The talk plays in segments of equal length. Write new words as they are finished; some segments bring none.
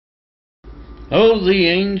Oh, the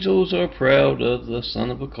angels are proud of the son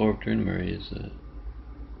of a carpenter and Mary is a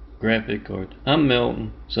graphic art. I'm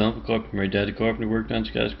Melton, son of a carpenter. Mary, daddy carpenter, worked on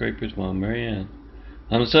skyscrapers. Mom, Mary Ann.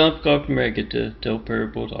 I'm the son of a carpenter. Mary, I get to tell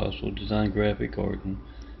parables, also design graphic art. And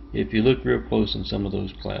if you look real close in some of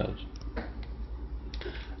those clouds,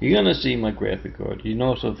 you're gonna see my graphic art. You can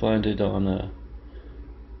also find it on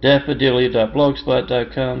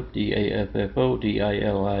DAFFODILIA.blogspot.com,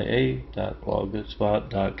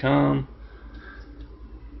 DAFFODILIA.blogspot.com,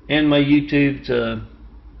 and my YouTube's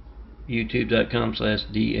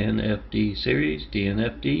youtube.com/DNFD series,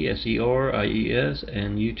 DNFD SERIES,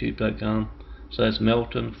 and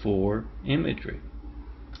youtube.com/Melton for imagery.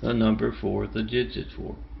 The number 4, the digit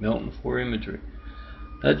 4, Melton for imagery.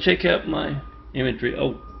 Check out my imagery.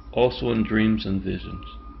 Oh, also in dreams and visions.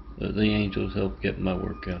 The angels help get my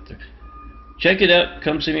work out there. Check it out.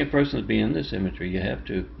 Come see me in person to be in this imagery. You have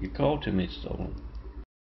to. You call to me, stolen.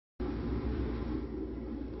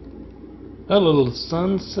 A little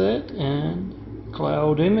sunset and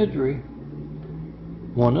cloud imagery.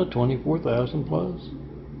 One of 24,000 plus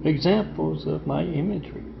examples of my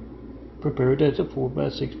imagery. Prepared as a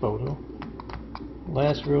 4x6 photo.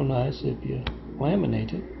 Lasts real nice if you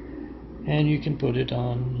laminate it. And you can put it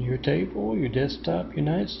on your table, your desktop, your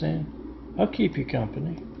nightstand. I'll keep you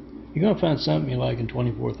company. You're going to find something you like in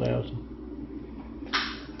 24,000.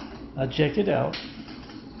 Check it out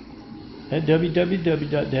at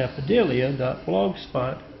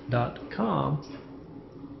www.daffodilia.blogspot.com.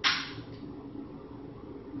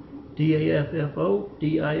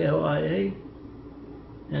 DAFFODILIA,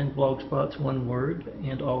 and blogspot's one word,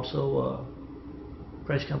 and also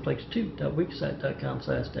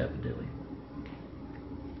ChristComplex2.wixsite.com/daffodilia.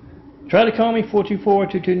 Try to call me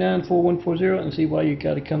 424-229-4140 and see why you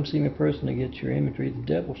got to come see me in person to get your imagery. The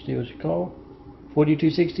devil steals your call.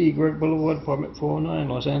 4260 Greg Boulevard, apartment 409,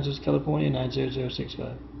 Los Angeles, California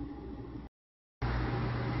 90065.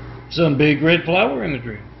 Some big red flower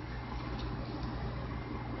imagery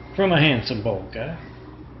from a handsome bald guy.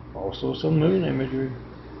 Also some moon imagery.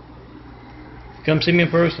 Come see me in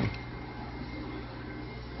person.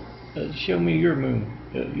 Show me your moon,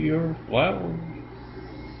 your flower.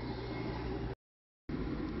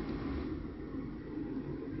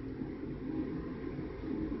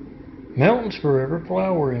 Melton's forever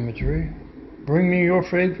flower imagery. Bring me your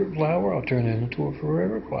favorite flower, I'll turn it into a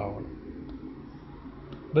forever flower.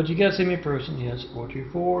 But you gotta see me in person. Yes,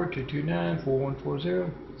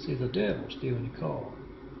 424-229-4140. See the devil stealing your call.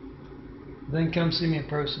 Then come see me in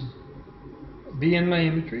person. Be in my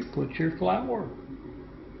imagery. Put your flower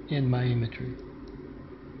in my imagery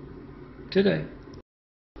today.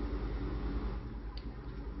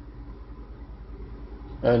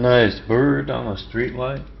 A nice bird on a street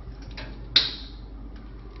light.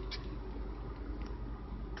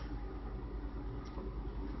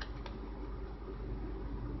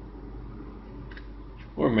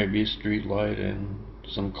 Or maybe a street light and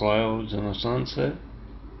some clouds and a sunset.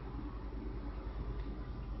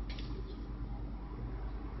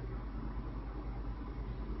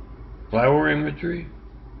 Flower imagery.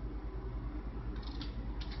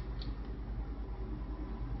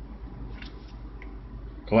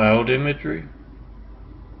 Cloud imagery.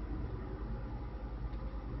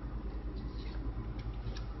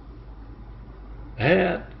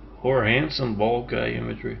 Hat or handsome bald guy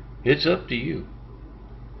imagery. It's up to you.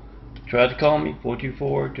 Try to call me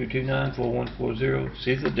 424-229-4140.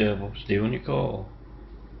 See the devil stealing your call.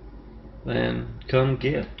 Then come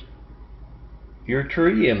get your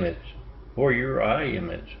tree image or your eye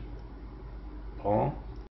image. Paul.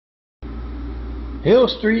 Hill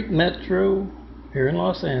Street Metro here in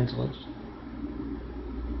Los Angeles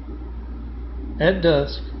at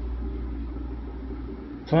dusk.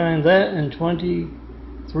 Find that and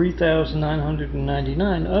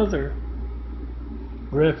 23,999 other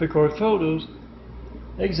graphic art photos,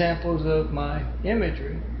 examples of my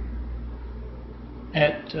imagery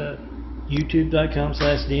at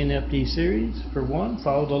youtube.com/DNFD series. For one,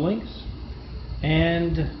 follow the links,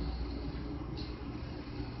 and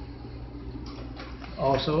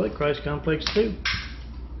also at Christ Complex 2.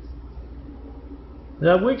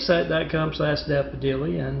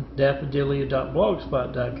 Wixsite.com/daffodilia and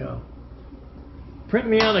daffodilia.blogspot.com. Print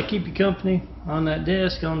me out, I keep you company on that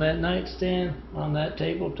desk, on that nightstand, on that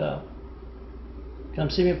tabletop. Come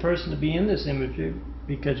see me in person to be in this imagery,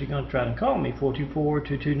 because you're going to try to call me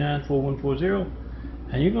 424-229-4140,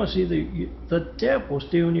 and you're going to see the devil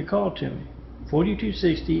stealing your call to me.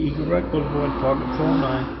 4260 Eagle Rock Boulevard, apartment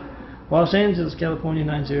 409, Los Angeles, California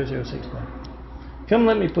 90065. Come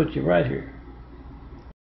let me put you right here.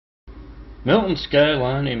 Melton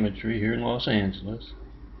skyline imagery here in Los Angeles.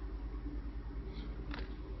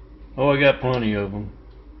 Oh, I got plenty of them.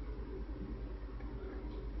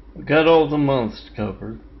 I got all the months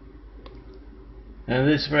covered. And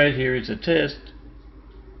this right here is a test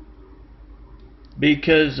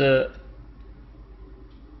because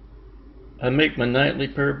I make my nightly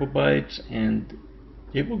parable bites and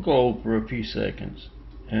it will go over a few seconds.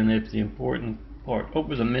 And if the important part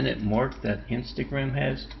over the minute mark that Instagram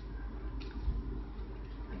has,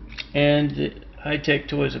 and high-tech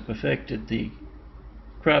toys have perfected the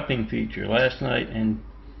cropping feature last night and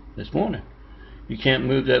this morning. You can't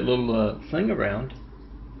move that little thing around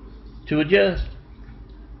to adjust.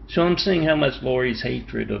 So I'm seeing how much Lori's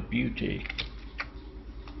hatred of beauty,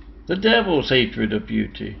 the devil's hatred of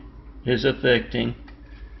beauty, is affecting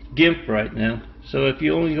GIMP right now. So if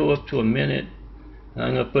you only go up to a minute,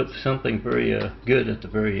 I'm going to put something very good at the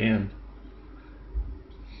very end.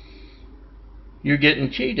 You're getting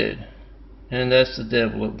cheated, and that's the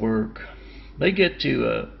devil at work. They get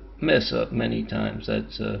to mess up many times.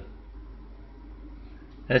 That's a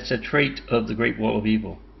trait of the Great Wall of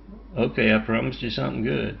Evil. Okay, I promised you something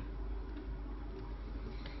good.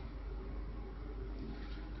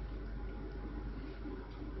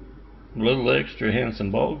 A little extra handsome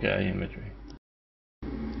bald guy imagery.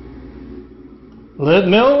 Let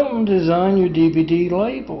Melton design your DVD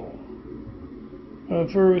label.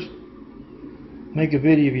 First, make a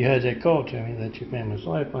video if you hijack call to me. That's your family's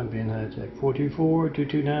lifeline being hijacked.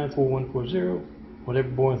 424-229-4140. Whatever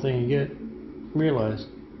boring thing you get, realize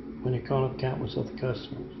when you call up countless other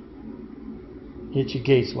customers. It's your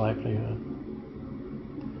Gates livelihood.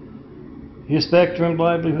 Your Spectrum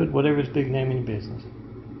livelihood, whatever is big name in your business.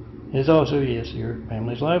 It's also, yes, your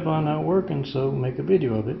family's lifeline not working, so make a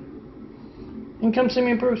video of it. And come see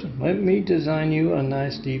me in person. Let me design you a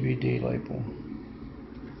nice DVD label.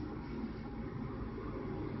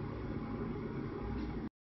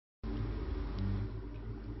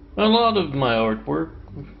 A lot of my artwork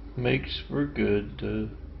makes for good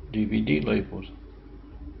DVD labels,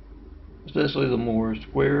 especially the more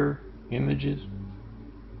square images.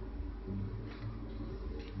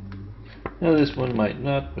 Now this one might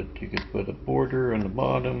not, but you could put a border on the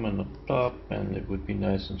bottom and the top and it would be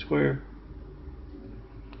nice and square.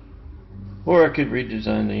 Or I could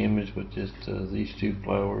redesign the image with just these two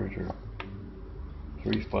flowers or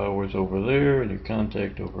three flowers over there and your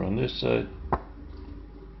contact over on this side.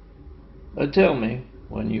 Tell me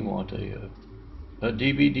when you want a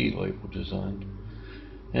DVD label designed.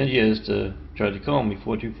 And yes, try to call me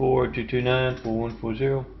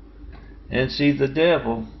 424-229-4140 and see the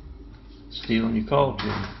devil stealing your call to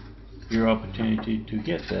me. Your opportunity to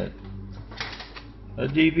get that. A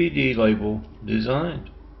DVD label designed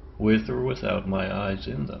with or without my eyes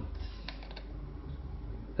in them.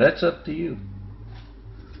 That's up to you.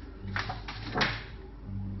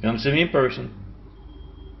 Come see me in person.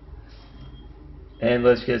 And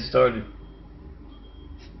let's get started.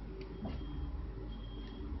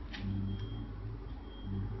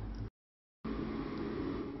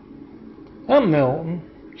 I'm Melton.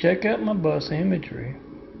 Check out my bus imagery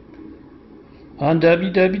on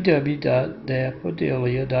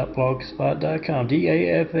www.daffodilia.blogspot.com.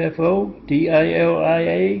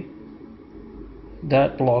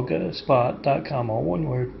 DAFFODILIA.blogspot.com. All one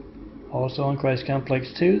word. Also on Christ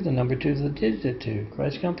Complex 2, the number 2 is the digit 2.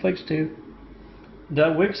 Christ Complex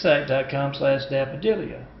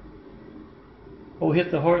 2.wixsite.com/daffodilia. Oh, hit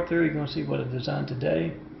the heart there. You're going to see what I designed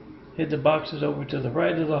today. Hit the boxes over to the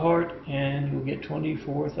right of the heart and you'll get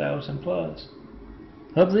 24,000 plus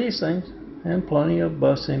of these things and plenty of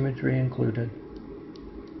bus imagery included.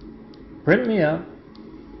 Print me out.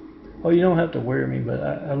 Oh, you don't have to wear me, but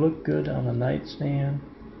I look good on a nightstand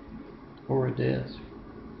or a desk.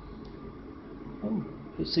 Oh,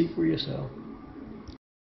 just see for yourself.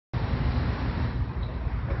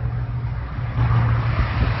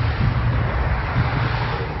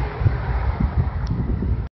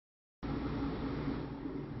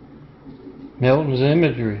 Melton's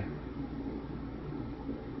imagery.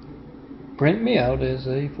 Print me out as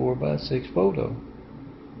a 4x6 photo.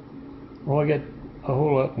 Well, I got a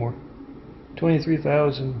whole lot more.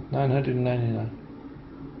 23,999.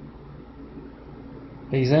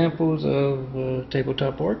 Examples of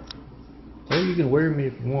tabletop art. Well, you can wear me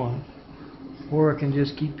if you want. Or I can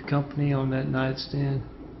just keep you company on that nightstand,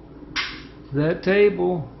 that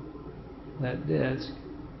table, that desk.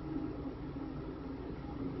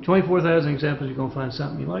 24,000 examples. You're going to find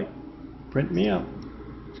something you like. Print me out.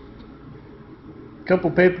 A couple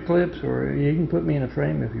paper clips, or you can put me in a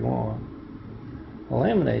frame if you want.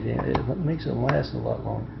 Laminating it makes it last a lot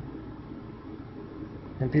longer.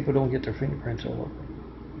 And people don't get their fingerprints all over.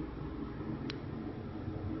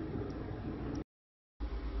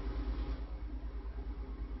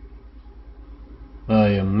 by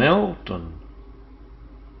a MELTON,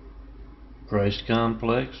 Christ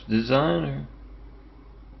Complex designer.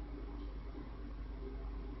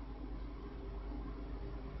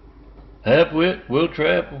 Half-wit will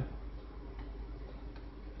travel.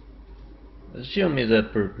 Show me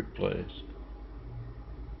that perfect place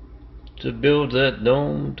to build that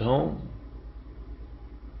domed home.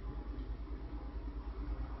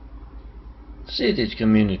 See, these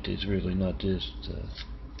communities really not just a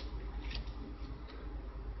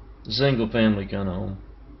single family kind of home.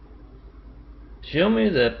 Show me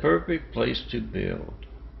that perfect place to build.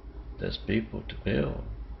 That's people to build.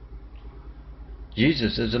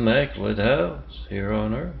 Jesus' immaculate house here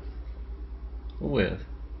on earth. With.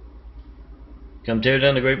 Come tear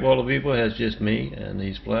down the great wall of evil has just me and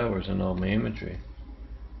these flowers and all my imagery.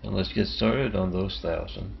 And let's get started on those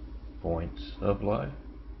 1,000 points of light.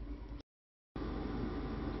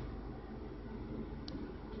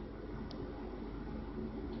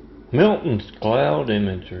 Milton's cloud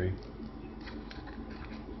imagery.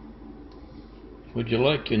 Would you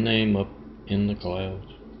like your name up in the clouds?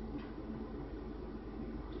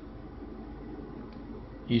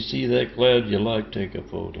 You see that cloud you like, take a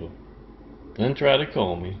photo. Then try to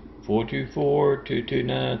call me,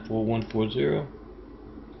 424-229-4140.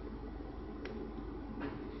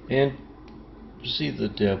 And see the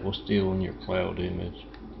devil still in your cloud image.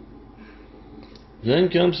 Then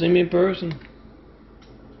come see me in person.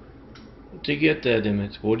 To get that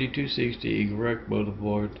image, 4260 Eagle Rock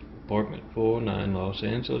Boulevard, Apartment 409, Los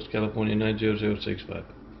Angeles, California 90065.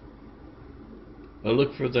 I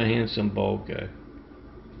look for the handsome bald guy.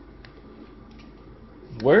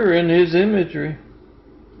 Wearing his imagery.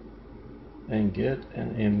 And get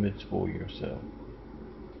an image for yourself.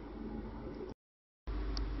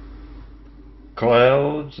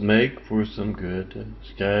 Clouds make for some good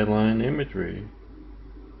skyline imagery.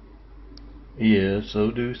 Yeah,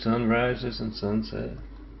 so do sunrises and sunsets.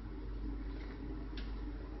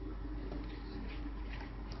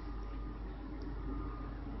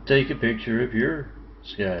 Take a picture of your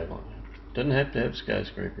skyline. Doesn't have to have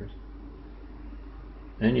skyscrapers.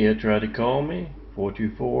 And yeah, try to call me,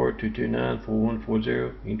 424-229-4140.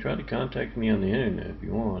 You can try to contact me on the internet if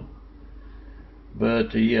you want.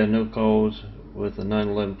 But yeah, no calls with a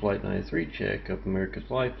 9/11 Flight 93 check of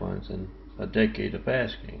America's Lifelines and a decade of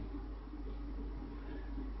asking.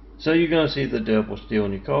 So you're going to see the devil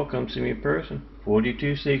stealing your call. Come see me in person,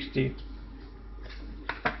 4260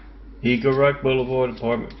 Eagle Rock Boulevard,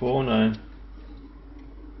 Apartment 409,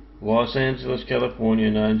 Los Angeles,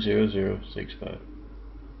 California 90065.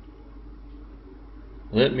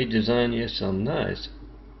 Let me design you some nice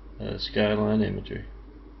skyline imagery.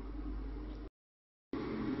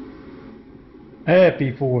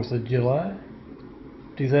 Happy 4th of July,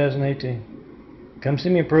 2018. Come see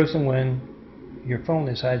me in person when your phone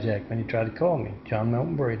is hijacked when you try to call me. John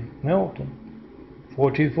Melton Brady. Melton.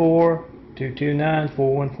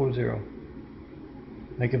 424-229-4140.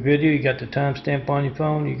 Make a video. You got the timestamp on your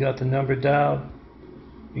phone. You got the number dialed.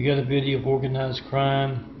 You got a video of organized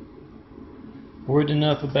crime. Word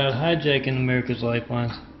enough about hijacking America's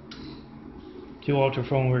Lifelines. 2 alter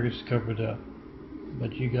phone workers covered up.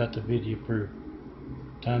 But you got the video proof.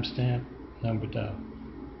 Timestamp, number dialed.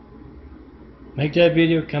 Make that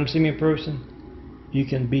video. Come see me in person. You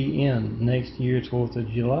can be in next year's 4th of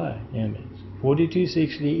July image.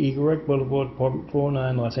 4260 Eagle Rock Boulevard, Apartment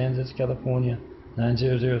 409, Los Angeles, California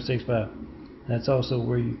 90065. That's also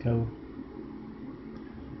where you go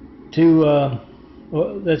to,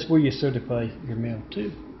 well, that's where you certify your mail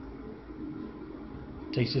too.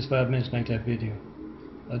 Takes just 5 minutes to make that video.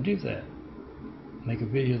 I'll do that. Make a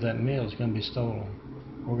video of that mail is going to be stolen.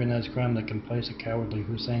 Organized crime that can place a cowardly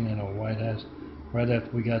Hussein in a White House right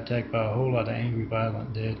after we got attacked by a whole lot of angry,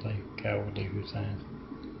 violent, deadly, cowardly Husseins.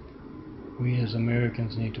 We as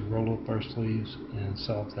Americans need to roll up our sleeves and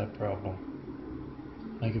solve that problem.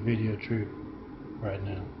 Make a video of truth right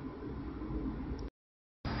now.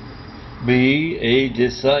 Be a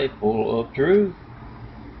disciple of truth.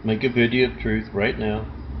 Make a video of truth right now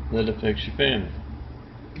that affects your family.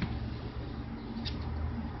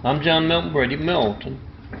 I'm John Melton Brady, Melton,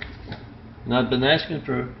 and I've been asking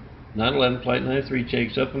for 9/11 Flight 93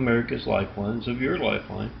 checks up America's Lifelines of your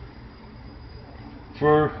lifeline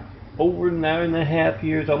for over 9.5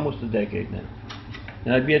 years, almost a decade now,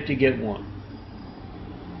 and I've yet to get one.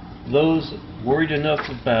 Those worried enough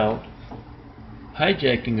about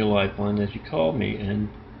hijacking a lifeline, as you call me, and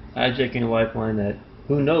hijacking a lifeline that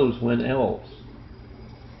who knows when else,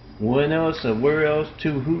 where else,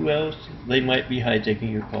 to who else they might be hijacking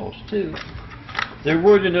your calls to. They're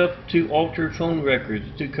worried enough to alter phone records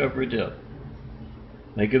to cover it up.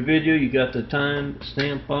 Make a video, you got the time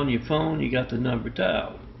stamp on your phone, you got the number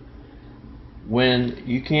dialed. When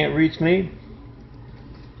you can't reach me,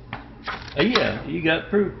 yeah, you got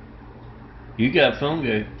proof. You got phone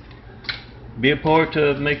game. Be a part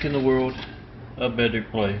of making the world a better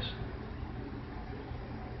place.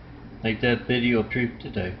 Make that video of truth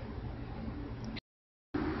today.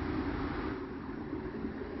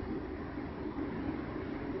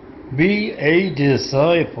 Be a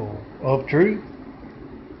disciple of truth.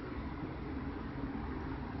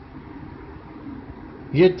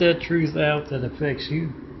 Get that truth out that affects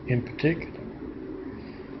you in particular.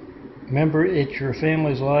 Remember, it's your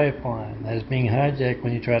family's lifeline that's being hijacked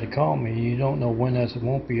when you try to call me. You don't know when that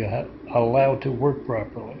won't be allowed to work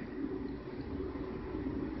properly.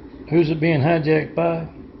 Who's it being hijacked by?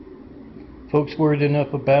 Folks worried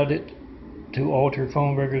enough about it to alter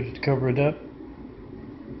phone records to cover it up.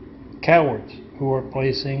 Cowards who are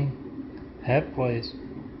have placed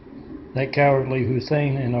that cowardly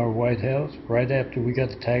Hussein in our White House right after we got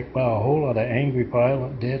attacked by a whole lot of angry,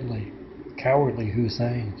 violent, deadly, cowardly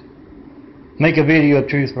Husseins. Make a video of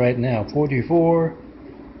truth right now.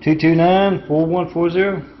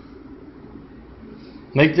 424-229-4140.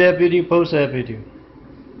 Make that video, post that video.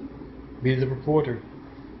 Be the reporter.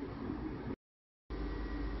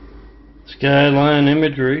 Skyline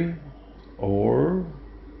imagery or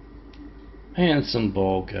handsome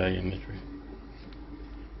bald guy imagery.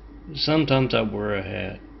 Sometimes I wear a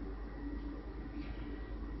hat.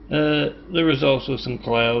 There was also some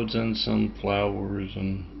clouds and some flowers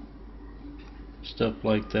and stuff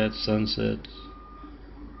like that, sunsets.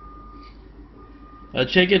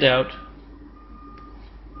 Check it out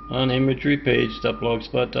on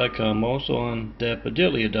imagerypage.blogspot.com, also on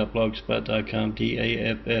DAFFODILIA.blogspot.com,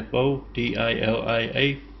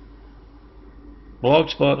 DAFFODILIA.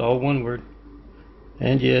 Blogspot, all one word.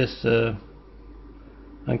 And yes, on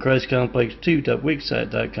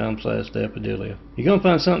ChristComplex2.wixsite.com/DAFFODILIA. You're going to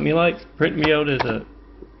find something you like, print me out as a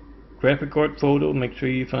graphic art photo. Make sure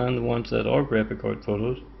you find the ones that are graphic art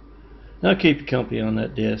photos. And I'll keep you company on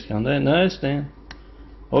that desk, on that nightstand.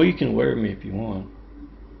 Oh, you can wear me if you want.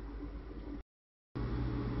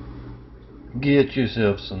 Get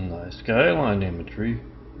yourself some nice skyline imagery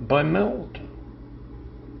by MELTON.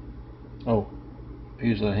 Oh,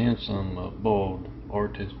 he's a handsome bald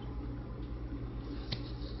artist.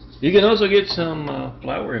 You can also get some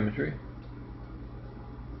flower imagery.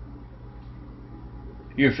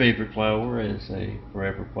 Your favorite flower is a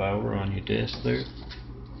forever flower on your desk there.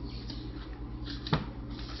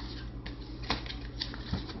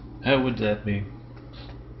 How would that be?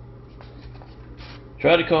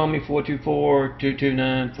 Try to call me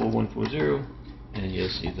 424-229-4140 and you'll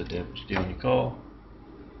see the devil stealing your call.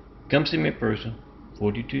 Come see me in person.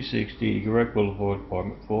 4260 Eagle Rock Boulevard,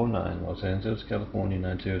 Apartment 409, Los Angeles, California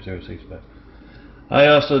 90065. I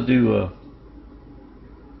also do a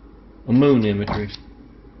moon imagery.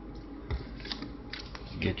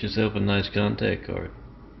 Get yourself a nice contact card.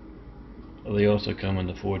 They also come in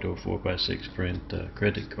the 4-door 4x6 print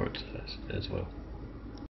credit card size as well.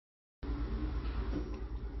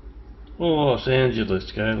 Los Angeles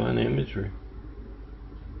skyline imagery.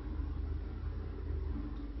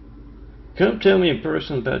 Come tell me in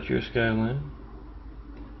person about your skyline.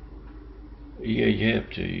 Yeah, you have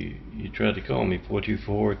to. You try to call me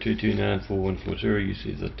 424-229-4140. You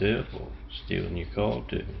see the devil stealing your call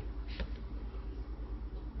too.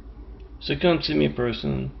 So come see me in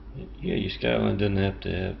person. Yeah, your skyline doesn't have to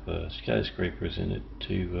have skyscrapers in it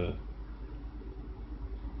to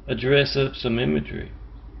address up some imagery.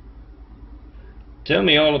 Tell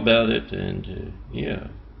me all about it, and yeah,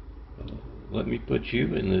 let me put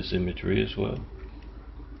you in this imagery as well.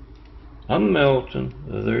 I'm MELTON.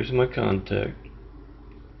 There's my contact.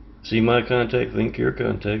 See my contact, link your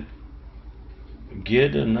contact.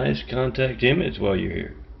 Get a nice contact image while you're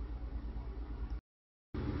here.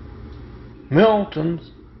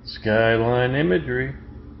 MELTON's skyline imagery.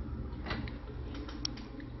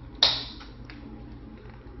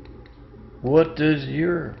 What does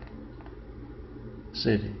your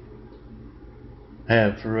city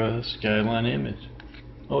have for a skyline image?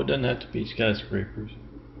 Oh, it doesn't have to be skyscrapers.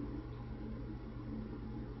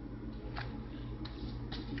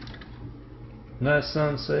 Nice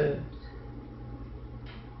sunset.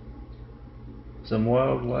 Some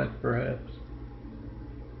wildlife perhaps.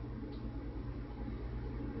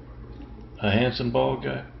 A handsome bald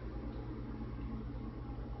guy.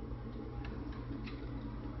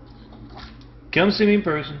 Come see me in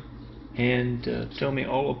person and tell me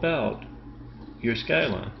all about your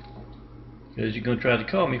skyline. Because you're going to try to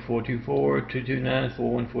call me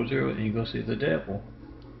 424-229-4140 and you're going to see the devil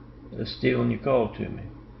stealing your call to me.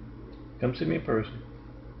 Come see me in person.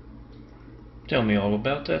 Tell me all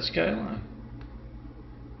about that skyline.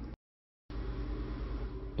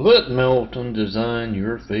 Let Melton design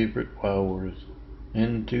your favorite flowers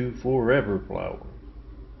into forever flowers.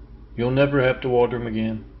 You'll never have to water them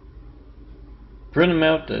again. Print them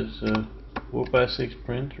out as 4x6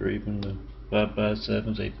 prints, or even the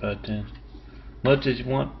 5x7s, 8x10s. Much as you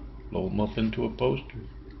want, blow them up into a poster.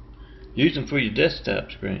 Use them for your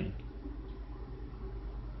desktop screen.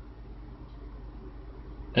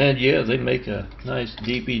 And yeah, they make a nice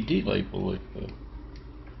DVD label if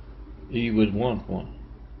you would want one.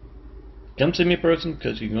 Come see me in person,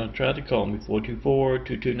 because you're going to try to call me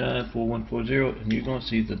 424-229-4140, and you're going to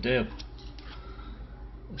see the devil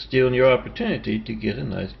stealing your opportunity to get a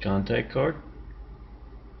nice contact card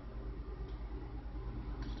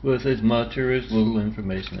with as much or as little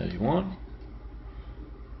information as you want.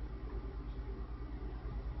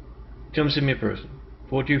 Come see me in person.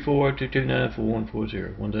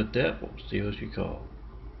 424-229-4140. When the devil steals your call.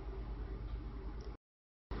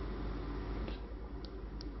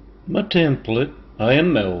 My template, I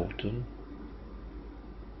am Melton,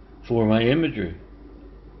 for my imagery.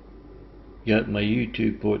 Got my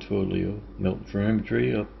YouTube portfolio, Melton for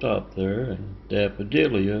Imagery, up top there, and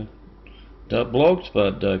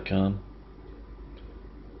DAFFODILIA.blogspot.com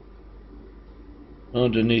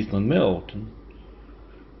underneath my Melton.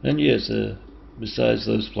 And yes, besides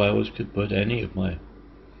those flowers, could put any of my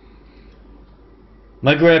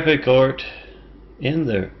graphic art in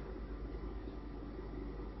there.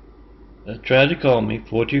 Try to call me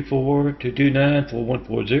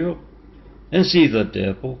 424-229-4140 and see the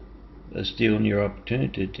devil stealing your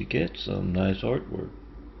opportunity to get some nice artwork.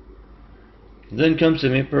 Then come to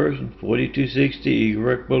me in person, 4260 Eagle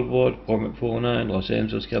Rock Boulevard, apartment 409, Los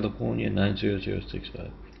Angeles, California,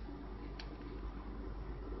 90065.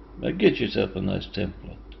 Now get yourself a nice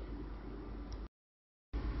template.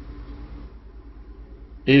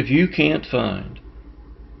 If you can't find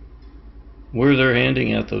where they're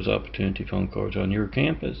handing out those opportunity phone cards on your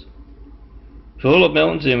campus, full of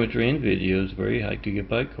Melton's imagery and videos, very high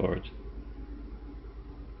gigabyte cards.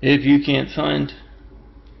 If you can't find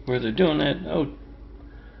where they're doing that,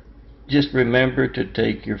 just remember to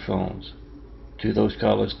take your phones to those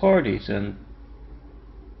college parties, and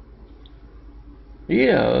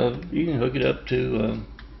yeah, you can hook it up to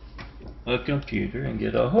a computer and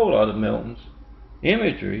get a whole lot of Melton's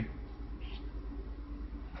imagery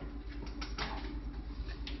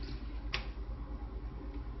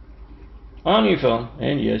on your phone.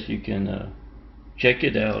 And yes, you can check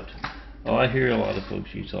it out. I hear a lot of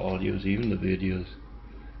folks use the audios, even the videos,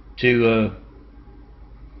 to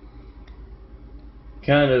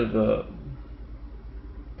kind of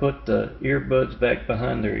put the earbuds back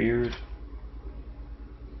behind their ears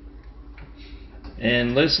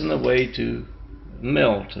and listen away to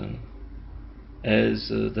Melton as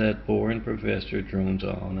that boring professor drones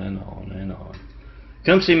on and on and on.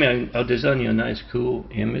 Come see me. I'll design you a nice cool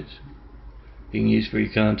image you can use for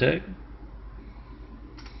your contact,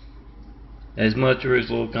 as much or as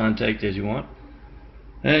little contact as you want.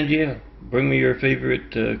 And yeah, bring me your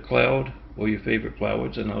favorite cloud or your favorite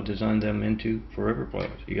flowers, and I'll design them into forever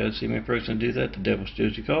flowers. You gotta see me in person to do that. The devil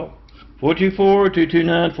steals your call.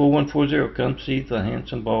 424-229-4140. Come see the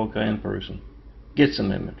handsome bald guy in person. Get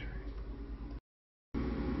some imagery.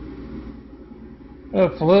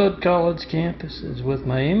 Flood college campuses with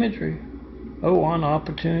my imagery. On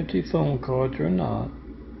opportunity phone cards or not.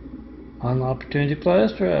 On opportunity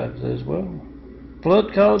flash drives as well.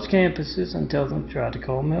 Flood college campuses and tell them to try to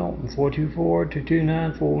call Melton.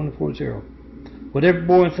 424-229-4140. Whatever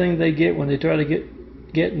boring thing they get when they try to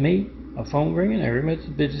get me, a phone ringing, every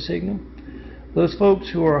minute busy signal. Those folks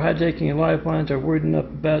who are hijacking your lifelines are worried enough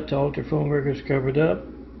about to all their phone records covered up.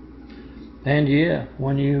 And yeah,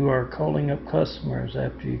 when you are calling up customers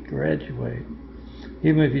after you graduate,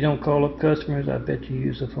 even if you don't call up customers, I bet you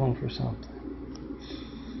use the phone for something.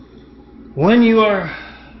 When you are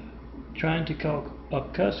trying to call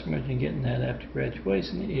up customers and getting that after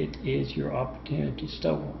graduation, it is your opportunity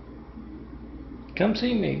stolen. Come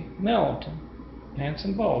see me, Melton,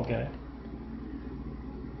 handsome bald guy,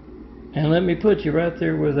 and let me put you right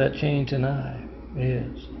there where that changing eye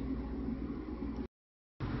is.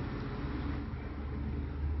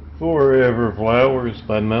 Forever Flowers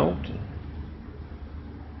by Melton.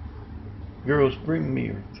 Girls, bring me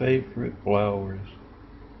your favorite flowers.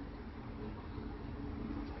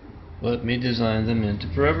 Let me design them into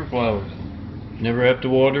forever flowers. Never have to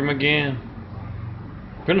water them again.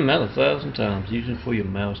 Print them out 1,000 times. Use them for your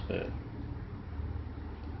mouse pad.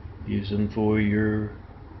 Use them for your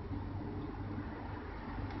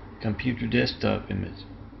computer desktop image,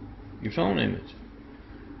 your phone image.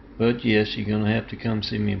 But yes, you're going to have to come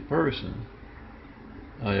see me in person.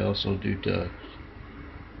 I also do touch.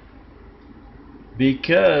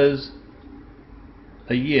 Because,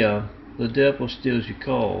 yeah, the devil steals your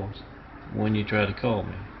calls when you try to call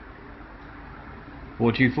me.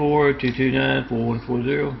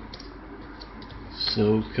 424-229-4140.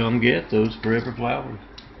 So come get those forever flowers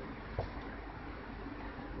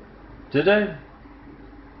today.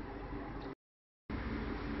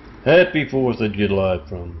 Happy 4th of July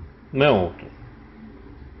from Melton.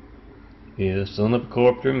 Yes, son of a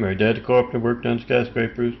carpenter, married dad a carpenter, worked on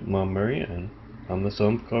skyscrapers. Mom Marianne. I'm the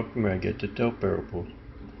son of a carpenter, I get to tell parables.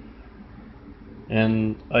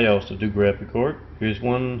 And I also do graphic art. Here's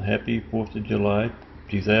one happy 4th of July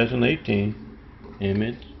 2018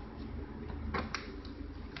 image.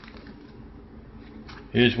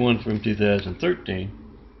 Here's one from 2013.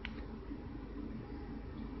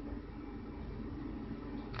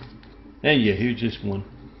 And yeah, here's this one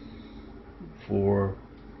for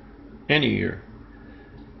any year.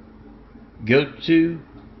 Go to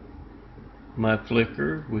my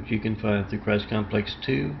Flickr, which you can find through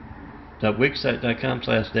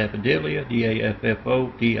ChristComplex2.wixsite.com/daffodilia,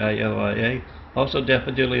 DAFFODILIA. Also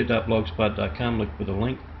daffodilia.blogspot.com. Look for the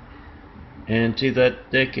link. And to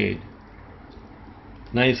that decade,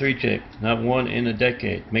 93 check, not one in a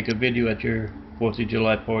decade. Make a video at your 4th of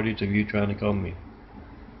July parties of you trying to call me.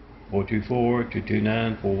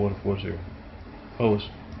 424-229-4140. Post.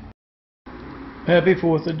 Happy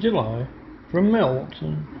 4th of July from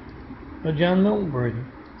Melton. John Milton Brady.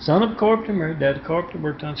 Son of a carpenter, married dad a carpenter,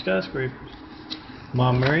 worked on skyscrapers.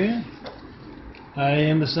 Mom Marianne. I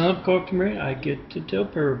am the son of a carpenter, married. I get to tell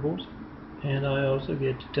parables, and I also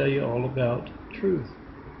get to tell you all about truth.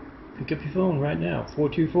 Pick up your phone right now.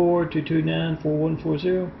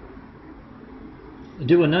 424-229-4140.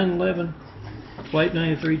 Do a 911 Flight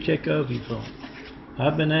 93 check of your phone.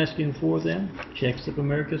 I've been asking for them. Checks of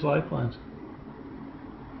America's Lifelines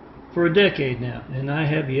for a decade now, and I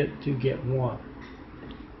have yet to get one.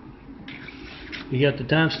 You got the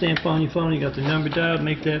timestamp on your phone, you got the number dialed,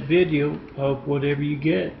 make that video of whatever you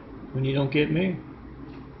get when you don't get me.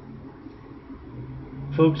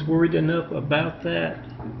 Folks worried enough about that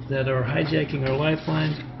are hijacking our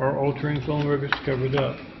lifelines or altering phone records covered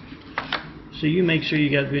up. So you make sure you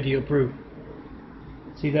got video proof.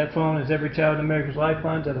 See, that phone is every child in America's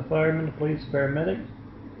Lifelines, and a fireman, the police, the paramedic.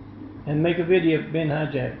 And make a video of being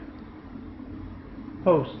hijacked.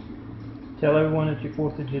 Post. Tell everyone at your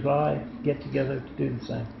 4th of July get together to do the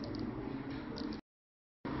same.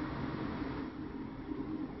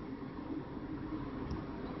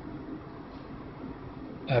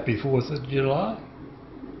 Happy 4th of July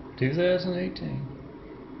 2018.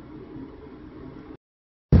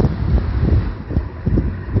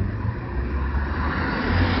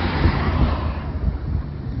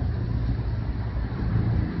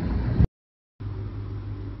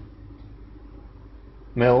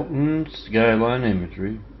 Melton skyline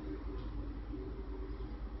imagery,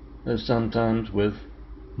 sometimes with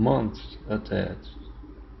months attached.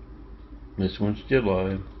 This one's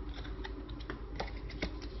July.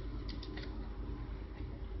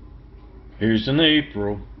 Here's an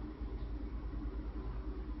April.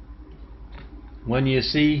 When you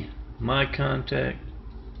see my contact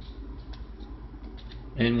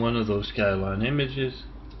in one of those skyline images,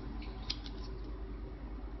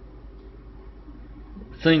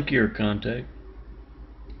 think your contact,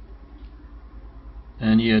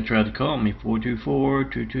 and yeah, try to call me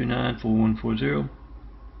 424-229-4140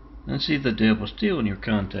 and see the devil stealing your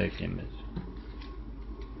contact image.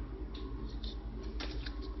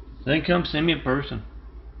 Then come see me in person.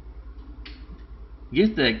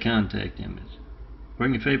 Get that contact image.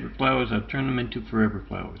 Bring your favorite flowers. I've turned them into forever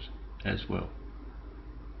flowers as well.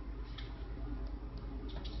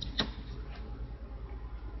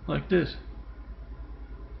 Like this.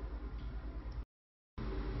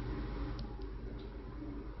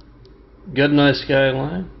 Got a nice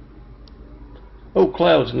skyline. Oh,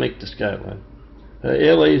 clouds make the skyline.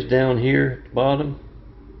 LA's down here at the bottom.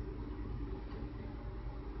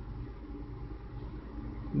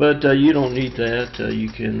 But you don't need that. You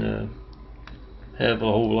can have a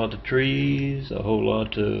whole lot of trees, a whole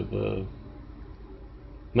lot of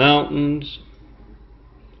mountains,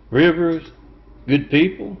 rivers, good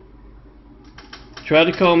people. Try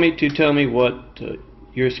to call me to tell me what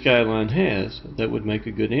your skyline has that would make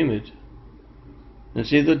a good image. And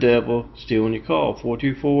see the devil stealing your call.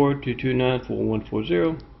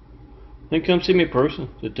 424-229-4140. Then come see me in person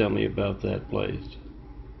to tell me about that place.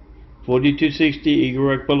 4260 Eagle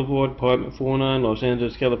Rock Boulevard, apartment 49, Los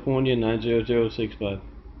Angeles, California 90065.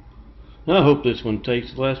 I hope this one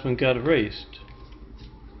takes. The last one got erased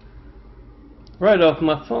right off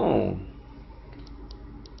my phone.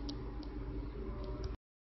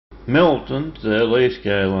 MELTON's LA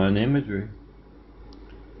skyline imagery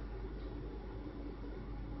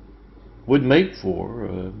would make for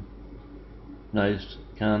a nice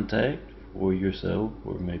contact for yourself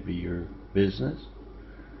or maybe your business.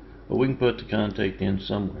 But we can put the contact in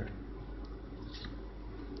somewhere.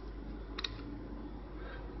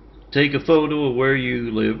 Take a photo of where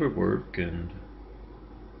you live or work, and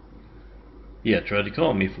try to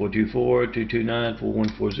call me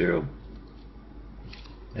 424-229-4140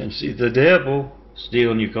 and see the devil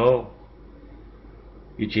stealing your call.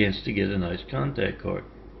 Your chance to get a nice contact card.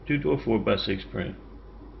 2-door 4x6 print.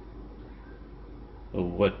 Of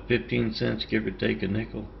what, 15 cents, give or take a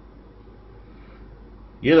nickel.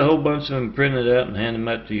 Get a whole bunch of them printed out and hand them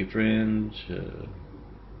out to your friends,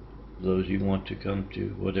 those you want to come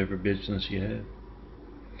to, whatever business you have.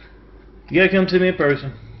 You gotta come to me in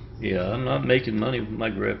person. Yeah, I'm not making money with my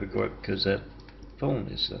graphic art because that phone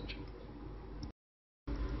is such.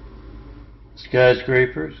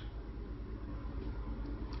 Skyscrapers.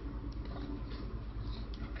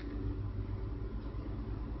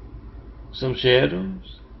 Some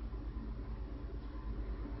shadows.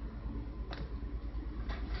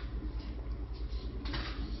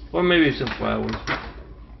 Or maybe some flowers.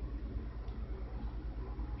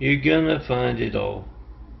 You're gonna find it all.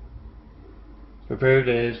 Prepared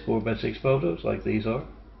as 4x6 photos like these are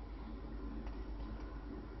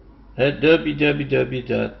at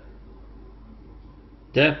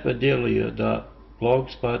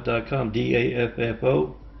www.daffodilia.blogspot.com.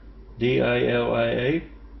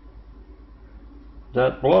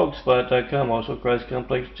 DAFFODILIA.blogspot.com. Also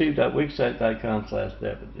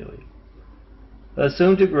ChristComplex2.wixsite.com/daffodilia.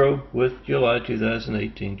 Soon to grow with July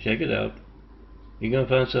 2018. Check it out. You're gonna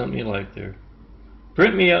find something you like there.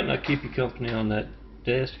 Print me out and I'll keep you company on that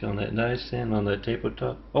desk, on that nightstand, on that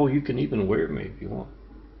tabletop. Oh, you can even wear me if you want.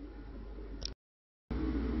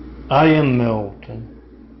 I am MELTON.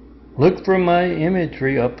 Look for my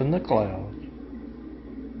imagery up in the clouds.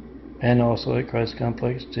 And also at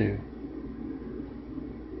ChristComplex2.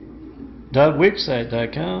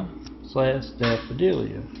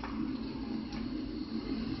 .wixsite.com/daffodilia.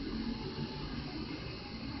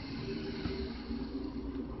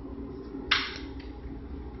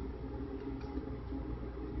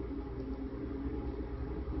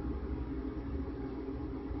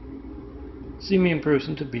 See me in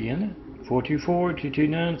person to be in it.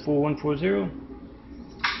 424-229-4140.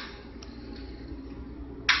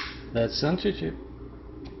 That's censorship.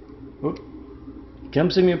 Oop. Come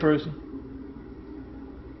see me in person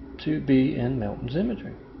to be in MELTON's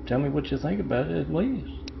imagery. Tell me what you think about it at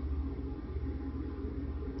least.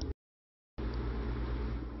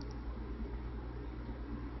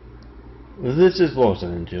 This is Los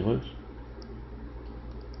Angeles.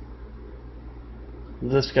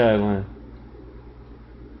 The skyline.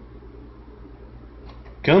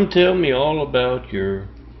 Come tell me all about the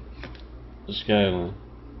skyline.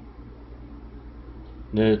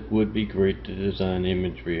 That would be great to design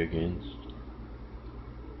imagery against.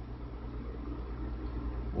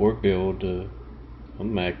 Or build a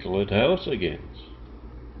immaculate house against.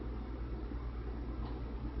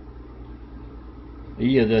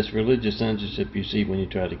 Yeah, that's religious censorship you see when you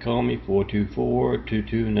try to call me.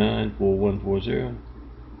 424-229-4140.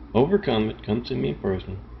 Overcome it. Come to me in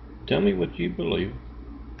person. Tell me what you believe.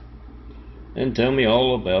 And tell me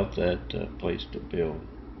all about that place to build.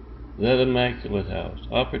 That immaculate house.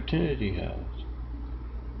 Opportunity house.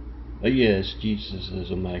 Yes, Jesus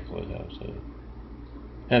is immaculate house.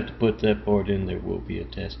 I have to put that part in. There will be a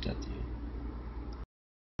test at the end.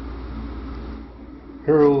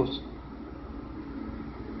 Girls,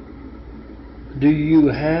 do you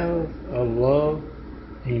have a love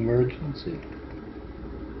emergency?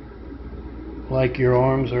 Like your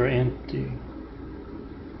arms are empty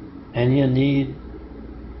and you need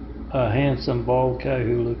a handsome bald guy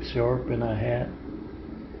who looks sharp in a hat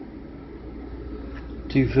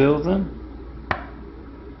to fill them?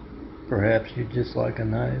 Perhaps you just like a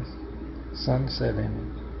nice sunset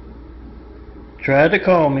image. Try to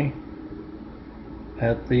call me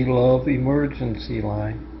at the Love Emergency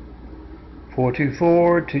line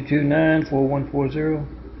 424-229-4140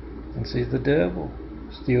 and see the devil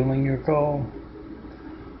stealing your call.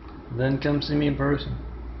 Then come see me in person.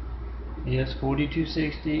 Yes,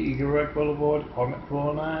 4260 Eagle Rock Boulevard, apartment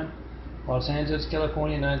 409, Los Angeles,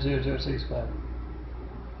 California 90065.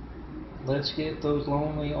 Let's get those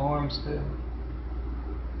lonely arms filled.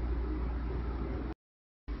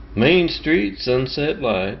 Main Street, Sunset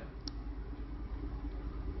Light.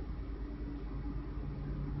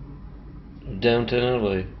 downtown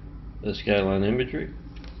LA, the skyline imagery,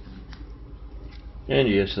 and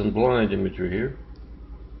yes, some blind imagery here,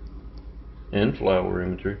 and flower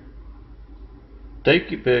imagery.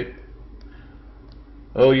 Take your pick.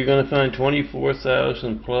 Oh, you're going to find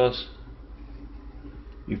 24,000 plus.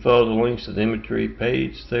 You follow the links to the imagery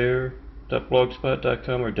page there,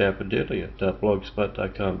 .blogspot.com or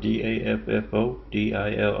DAFFODILIA.blogspot.com,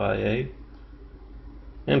 DAFFODILIA,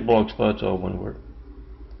 and Blogspot's all one word.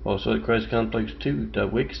 Also at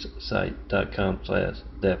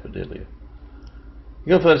ChristComplex2.wixsite.com/DAFFODILIA. You're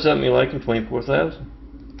going to find something you like in 24,000.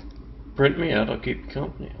 Print me out, I'll keep you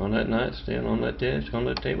company on that nightstand, on that desk, on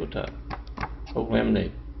that tabletop. Oh,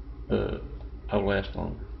 laminate. I'll last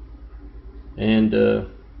longer. And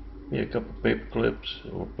yeah, a couple paper clips,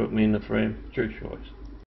 or put me in the frame. It's your choice.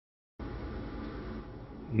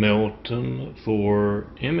 Melton for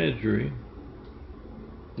imagery,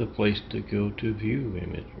 the place to go to view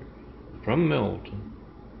imagery from Melton.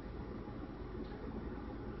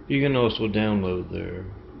 You can also download there.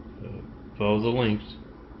 Follow the links,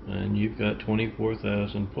 and you've got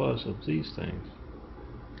 24,000 plus of these things.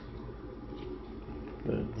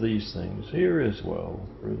 These things here as well,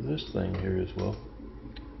 or this thing here as well.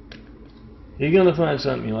 You're going to find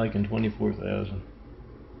something you like in 24,000.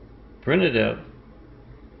 Print it out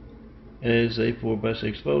as a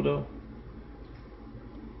 4x6 photo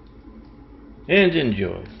and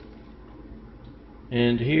enjoy.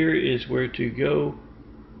 And here is where to go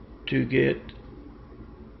to get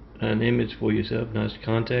an image for yourself. Nice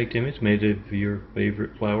contact image made of your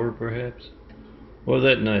favorite flower, perhaps, or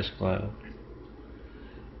that nice cloud.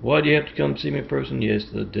 Why do you have to come see me in person? Yes,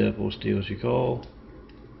 the devil steals your call.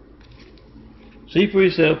 See for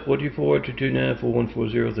yourself,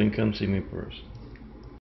 44-229-4140, then come see me in person.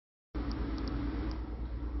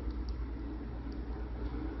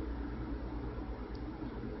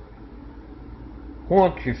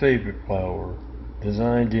 Want your favorite flower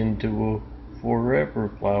designed into a forever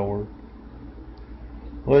flower?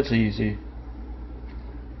 Well, it's easy.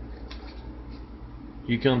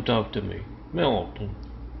 You come talk to me, Melton.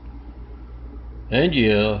 And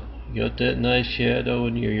yeah, you got that nice shadow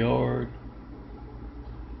in your yard,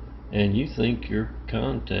 and you think your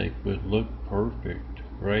contact would look perfect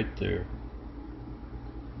right there.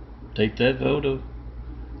 Take that photo,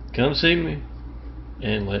 come see me,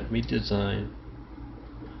 and let me design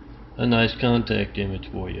a nice contact image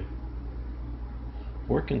for you.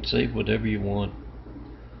 Work and save whatever you want.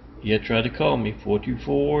 Yeah, try to call me,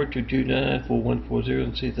 424-229-4140,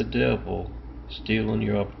 and see the devil stealing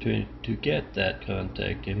your opportunity to get that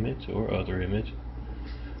contact image or other image.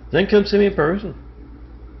 Then come see me in person.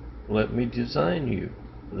 Let me design you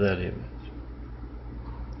that image.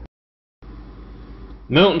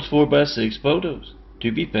 Melton's 4x6 photos,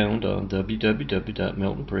 to be found on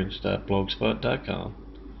www.meltonprints.blogspot.com.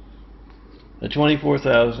 At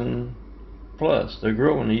 24,000 plus, they're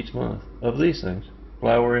growing each month of these things.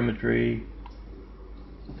 Flower imagery,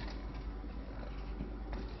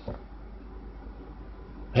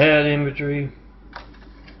 hat imagery,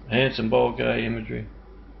 handsome bald guy imagery,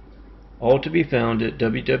 all to be found at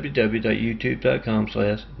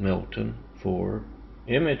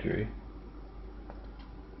www.youtube.com/melton4imagery,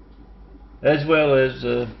 as well as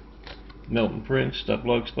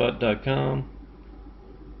meltonprints.blogspot.com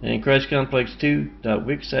and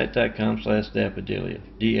ChristComplex2.wixsite.com/DAFFODILIA,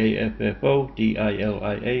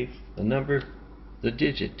 DAFFODILIA, the number, the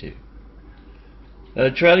digit 2.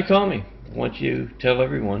 Try to call me. Once you tell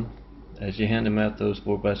everyone, as you hand them out those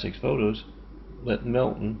 4x6 photos, let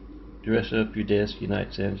Melton dress up your desk, your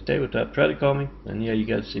nightstand, your tabletop. Try to call me, and yeah, you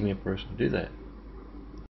got to see me in person. Do that.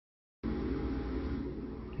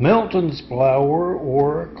 Melton's flower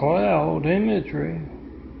or cloud imagery.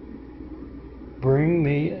 Bring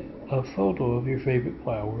me a photo of your favorite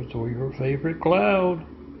flowers or your favorite cloud,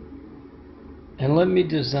 and let me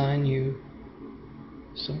design you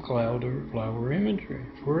some cloud or flower imagery.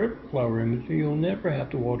 For flower imagery, you'll never have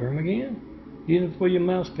to water them again. Even for your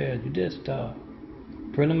mouse pad, your desktop.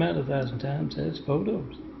 Print them out 1,000 times as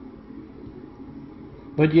photos.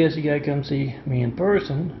 But yes, you gotta come see me in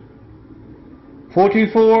person.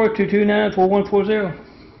 424-229-4140.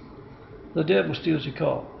 The devil steals your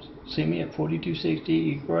calls. See me at 4260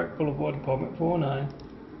 Eagle Rock Boulevard, Apartment 409,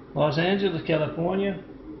 Los Angeles, California,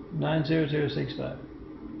 90065.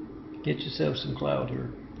 Get yourself some cloud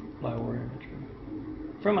or flower imagery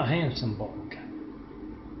from a handsome bald guy.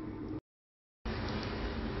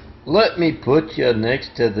 Let me put you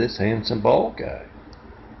next to this handsome bald guy.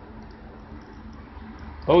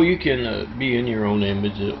 Oh, you can be in your own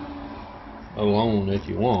image alone if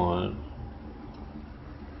you want,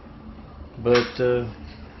 but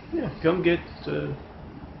Yeah, come get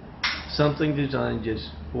something designed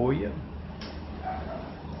just for you.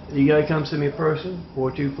 You gotta come see me in person,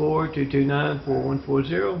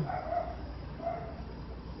 424-229-4140.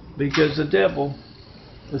 Because the devil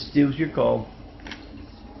steals your call.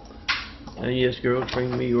 And yes, girls,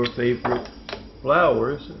 bring me your favorite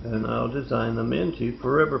flowers, and I'll design them into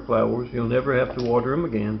forever flowers. You'll never have to water them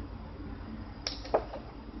again.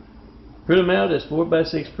 Print them out as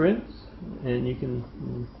 4x6 prints, and you can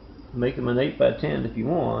make them an 8x10 if you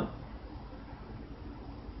want.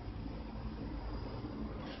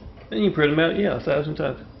 And you print them out, yeah, 1,000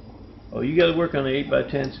 times. Oh, you got to work on the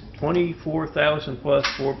 8x10s. 24,000 plus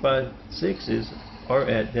 4x6s are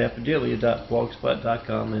at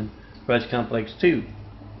daffodilia.blogspot.com and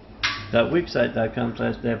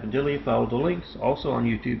pricecomplex2.wixsite.com/daffodilia. Follow the links. Also on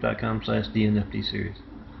youtube.com/DNFD series.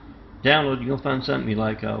 Download, you're going to find something you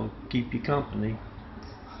like. I'll keep you company.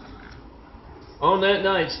 On that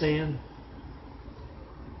nightstand,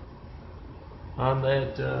 on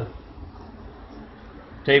that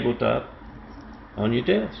tabletop, on your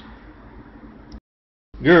desk.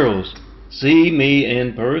 Girls, see me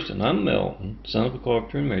in person. I'm Melton, son of a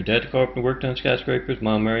carpenter and Mary. Dad the carpenter worked on skyscrapers.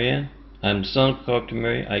 Mom Marianne. I'm the son of a carpenter and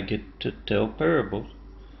Mary. I get to tell parables.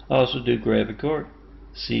 I also do graphic art.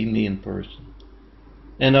 See me in person.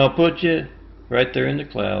 And I'll put you right there in the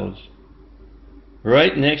clouds,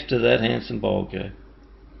 right next to that handsome bald guy.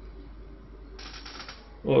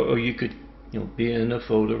 Or you could, be in a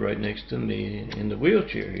photo right next to me in the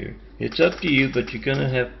wheelchair here. It's up to you, but you're gonna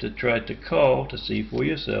have to try to call to see for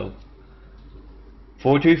yourself.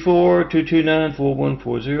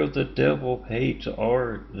 424-229-4140. The devil hates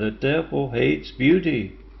art. The devil hates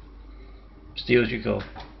beauty. Steals your call.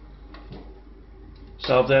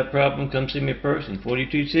 Solve that problem, come see me in person.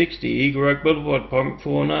 4260 Eagle Rock Boulevard, Apartment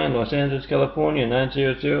 409, Los Angeles, California,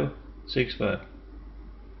 90065.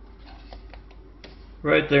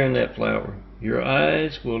 Right there in that flower. Your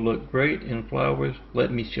eyes will look great in flowers.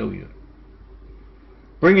 Let me show you.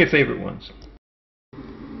 Bring your favorite ones.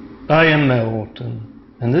 I am Melton,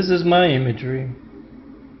 and this is my imagery.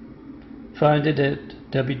 Find it at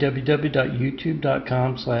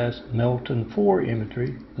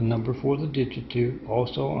www.youtube.com/Melton4Imagery, the number 4 the digit 2,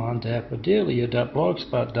 also on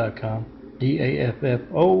daffodilia.blogspot.com,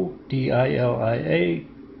 DAFFODILIA,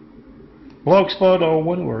 blogspot, all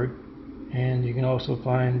one word. And you can also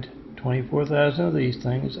find 24,000 of these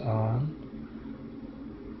things on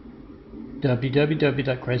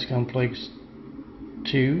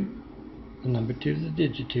www.christcomplex2, the number 2 the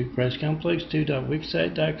digit 2,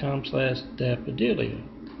 christcomplex2.wixsite.com/daffodilia.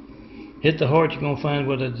 Hit the heart, you're going to find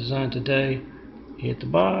what I designed today. Hit the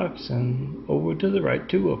box, and over to the right,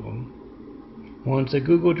 2 of them. One's a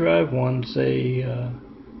Google Drive, one's a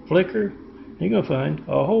Flickr. You're going to find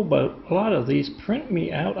a lot of these. Print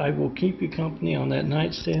me out. I will keep you company on that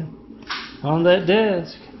nightstand, on that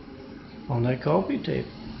desk, on that coffee table.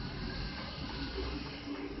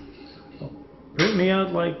 Print me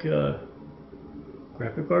out like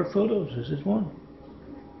graphic art photos. This is one.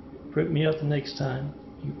 Print me out the next time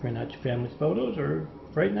you print out your family's photos, or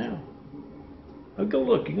right now. Go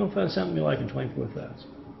look. You're going to find something you like in 24,000.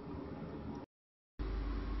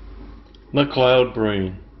 My cloud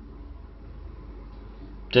brain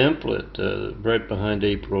template, right behind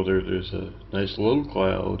April there's a nice little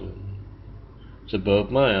cloud, and it's above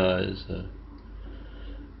my eyes.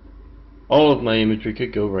 All of my imagery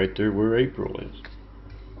could go right there where April is.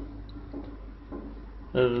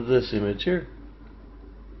 This image here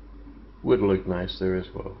would look nice there as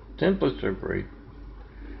well. Templates are great.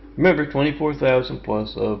 Remember, 24,000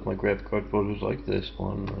 plus of my graphic art photos like this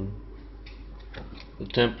one, and the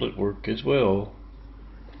template work as well,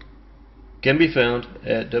 can be found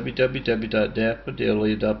at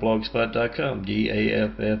www.daffodilia.blogspot.com,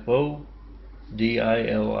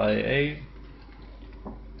 DAFFODILIA.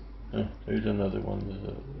 There's another one,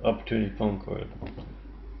 the opportunity phone card.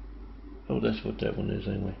 Oh, that's what that one is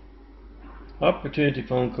anyway. Opportunity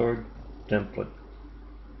phone card template.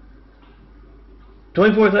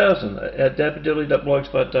 24,000 at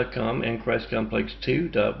daffodilia.blogspot.com and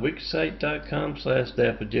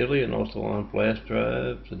christcomplex2.wixsite.com/daffodilia, and also on flash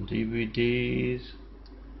drives and DVDs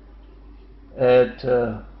at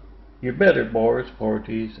your better bars,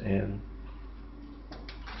 parties, and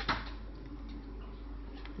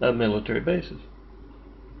military bases,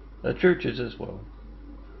 churches as well,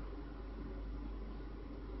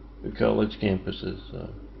 the college campuses.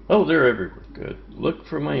 Oh, they're everywhere. Good. Look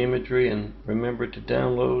for my imagery, and remember to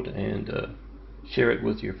download and share it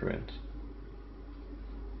with your friends.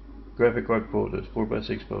 Graphic art photos,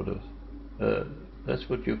 4x6 photos. That's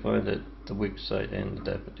what you'll find at the website and the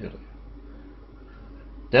Daffodilia.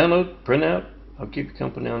 Download, print out. I'll keep you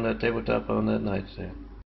company on that tabletop on that nightstand.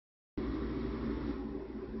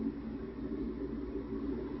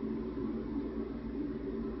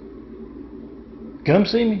 Come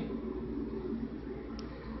see me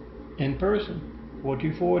in person.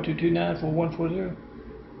 424-229-4140.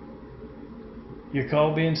 Your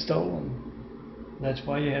call being stolen. That's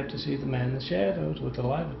why you have to see the man in the shadows with the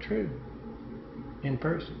light of THRU in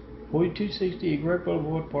person. 4260 Imagery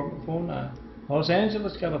Boulevard, Apartment 409, Los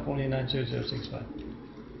Angeles, California 90065.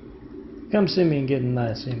 Come see me and get a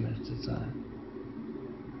nice image design.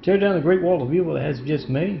 Tear down the Great Wall of Evil that has just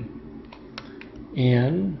me.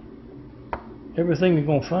 And everything you're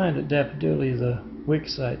going to find at Daffodilia, the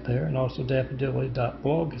Wix site there, and also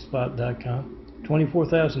daffodilia.blogspot.com,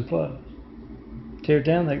 24,000 plus. Tear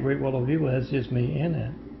down that Great Wall of Evil has just me in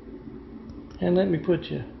it. And let me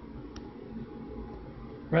put you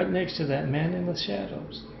right next to that man in the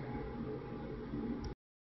shadows there.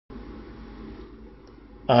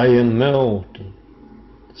 I am Melton,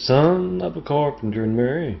 son of a carpenter and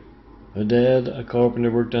Mary. A dad, a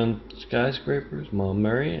carpenter, worked on skyscrapers. Mom,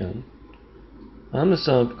 Mary Ann. I'm the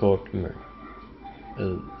son of a carpenter, Mary.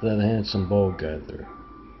 That handsome bald guy there.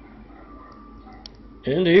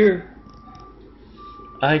 And here,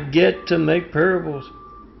 I get to make parables.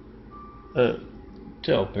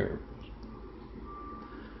 Tell parables.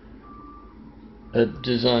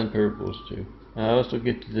 Design parables too. I also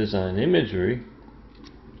get to design imagery,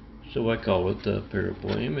 so I call it the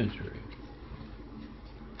parable imagery.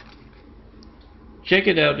 Check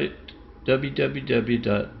it out at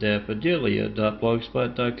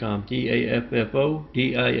www.daffodilia.blogspot.com.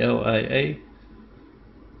 DAFFODILIA.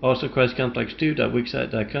 Also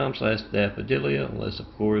ChristComplex2.wixsite.com/daffodilia, unless of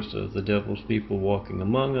course the devil's people walking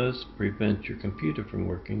among us prevent your computer from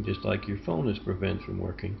working, just like your phone is prevented from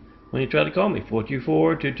working when you try to call me.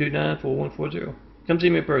 424-229-4140. Come see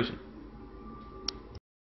me in person.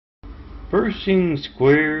 Pershing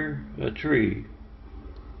Square, a tree.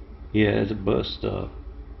 Yeah, it's a bus stop.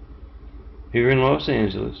 Here in Los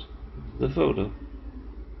Angeles, the photo.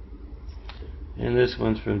 And this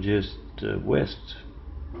one's from just west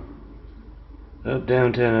of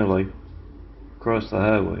downtown LA, across the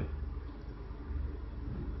highway.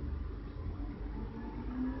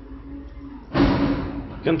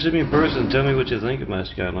 Come see me in person and tell me what you think of my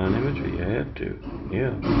skyline imagery. You have to.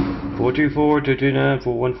 Yeah.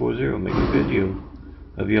 424-229-4140. Make a video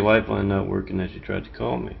of your lifeline not working as you tried to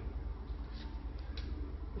call me.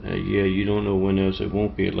 Yeah, you don't know when else it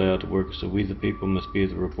won't be allowed to work, so we the people must be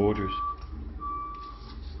the reporters.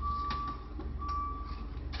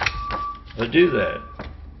 Do that.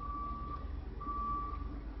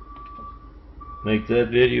 Make that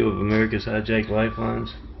video of America's hijacked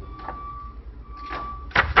lifelines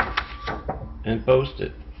and post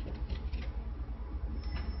it.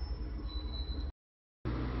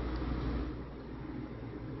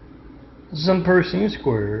 Some Pershing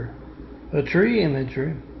Square, a tree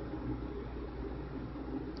imagery.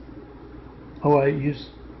 Oh, I use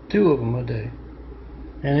 2 of them a day,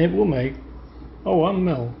 and it will make. Oh, I'm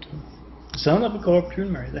Melton, son of a carpenter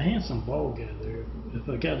and Mary. The handsome bald guy there. If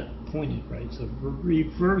I got it pointed right, it's a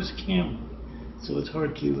reverse camera, so it's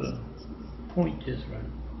hard to point just right.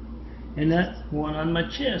 And that one on my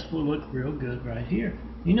chest will look real good right here.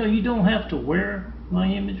 You know, you don't have to wear my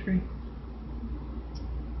imagery.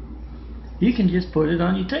 You can just put it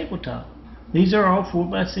on your tabletop. These are all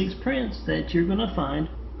 4x6 prints that you're going to find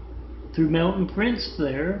through Melton Prints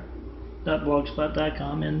there,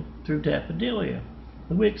 .blogspot.com, and through Daffodilia,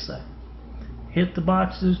 the Wix site. Hit the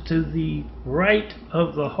boxes to the right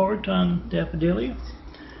of the heart on Daffodilia,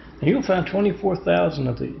 and you'll find 24,000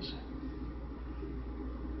 of these.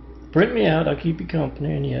 Print me out, I'll keep you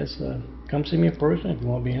company, and yes, come see me in person if you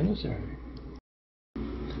want to be in this area.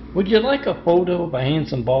 Would you like a photo of a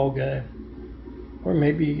handsome bald guy? Or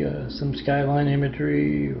maybe some skyline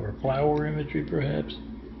imagery or flower imagery perhaps?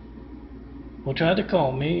 Well, try to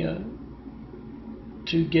call me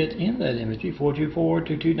to get in that imagery,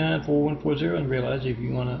 424-229-4140, and realize if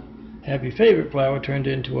you want to have your favorite flower turned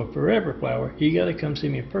into a forever flower, you got to come see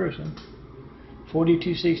me in person.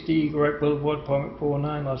 4260 Imagery Boulevard, Apartment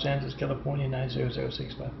 409, Los Angeles, California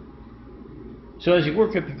 90065. So as you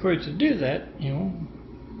work up your courage to do that, you know,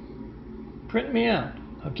 print me out.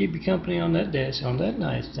 I'll keep you company on that desk, on that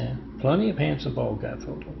nightstand. Plenty of handsome bald guy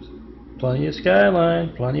photos. Plenty of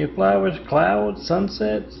skyline, plenty of flowers, clouds,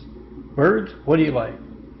 sunsets, birds. What do you like?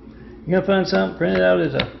 You're going to find something printed out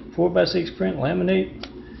as a 4x6 print, laminate,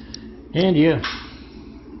 and yeah.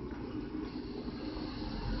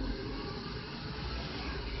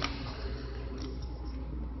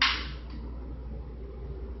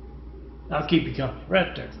 I'll keep you company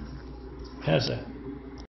right there. How's that?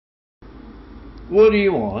 What do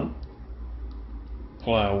you want?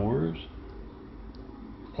 Flowers,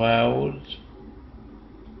 clouds.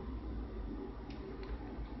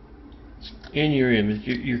 In your image,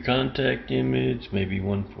 your contact image, maybe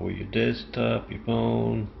one for your desktop, your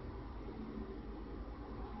phone.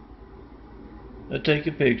 Take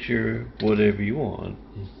a picture, whatever you want.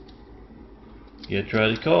 You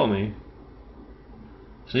try to call me.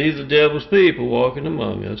 See the devil's people walking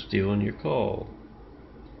among us, stealing your call.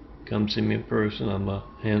 Come see me in person. I'm a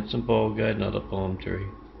handsome bald guy, not a palm tree.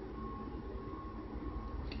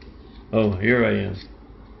 Oh, here I am.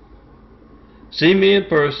 See me in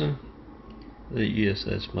person. Yes,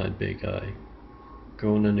 that's my big eye.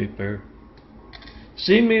 Growing a new pair.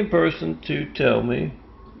 See me in person to tell me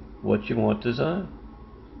what you want design.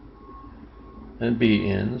 And be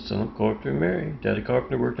in the son of Carpenter Mary. Daddy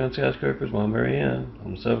Carpenter worked on skyscrapers, Mom Mary Ann.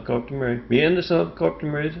 I'm the son of Carpenter Mary. Be in the son of Carpenter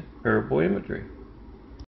Mary's parable imagery.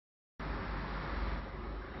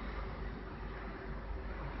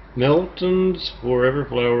 Melton's Forever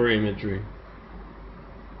Flower Imagery.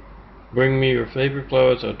 Bring me your favorite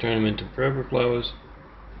flowers, I'll turn them into forever flowers.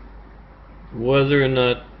 Whether or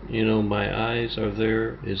not, my eyes are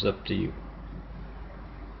there is up to you.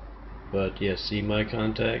 But yes, see my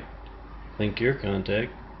contact, think your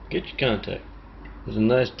contact, get your contact. There's a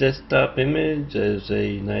nice desktop image, there's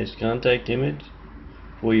a nice contact image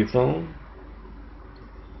for your phone.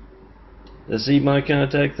 See my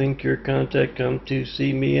contact, think your contact, come to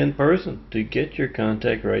see me in person to get your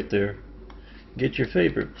contact right there. Get your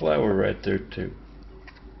favorite flower right there too.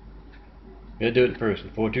 You gotta do it in person.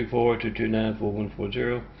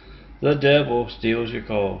 424-229-4140. The devil steals your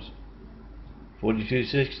calls.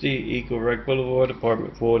 4260 Eagle Rock Boulevard,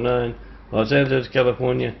 apartment 49, Los Angeles,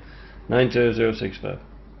 California, 90065.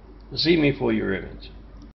 See me for your image.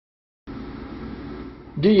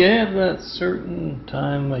 Do you have that certain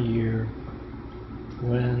time of year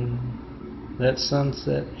when that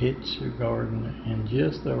sunset hits your garden in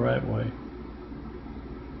just the right way?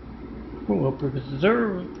 Well,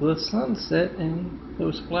 preserve the sunset and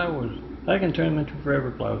those flowers. I can turn them into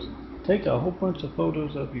forever flowers. Take a whole bunch of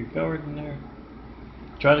photos of your garden there.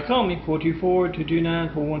 Try to call me,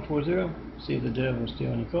 424-229-4140. See if the devil is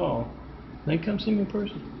stealing your call. Then come see me in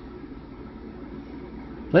person.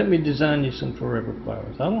 Let me design you some forever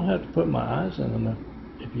flowers. I don't have to put my eyes in them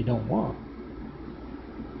if you don't want.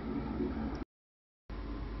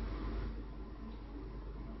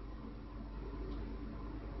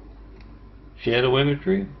 Shadow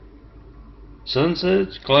imagery,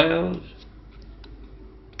 sunsets, clouds,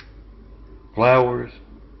 flowers,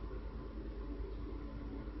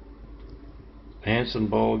 handsome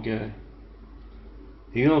bald guy.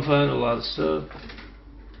 You're going to find a lot of stuff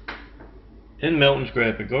in Melton's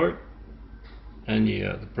graphic art. And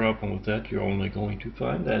yeah, the problem with that, you're only going to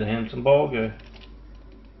find that handsome bald guy.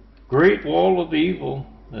 Great wall of evil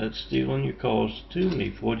that's stealing your calls to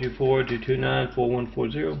me.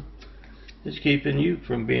 424-229-4140. It's keeping you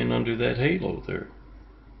from being under that halo there.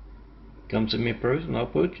 Come to me in person, I'll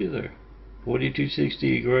put you there.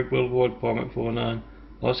 4260 Greg Boulevard, apartment 49,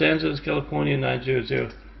 Los Angeles, California,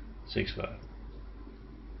 90065.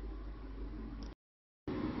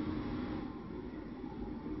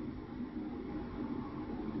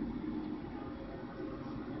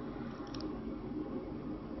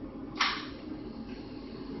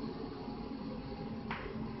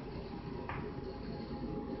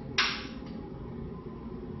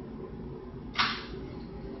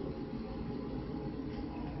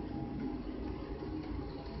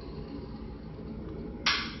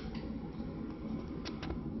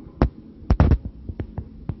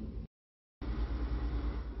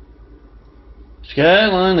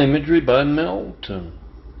 Skyline imagery by Melton.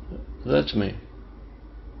 That's me.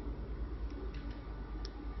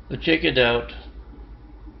 But check it out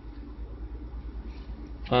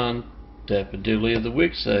on DAFFODILIA, the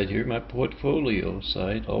Wix site here, my portfolio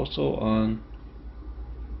site. Also on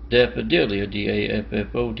DAFFODILIA,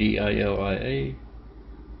 DAFFODILIA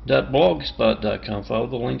 .blogspot.com. Follow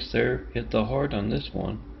the links there. Hit the heart on this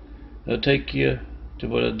one. It'll take you to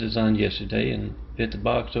what I designed yesterday, and hit the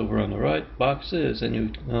box over on the right. Boxes, and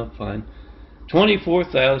you'll find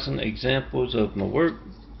 24,000 examples of my work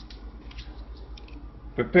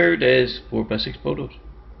prepared as 4x6 photos.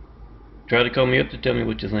 Try to call me up to tell me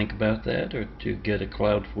what you think about that, or to get a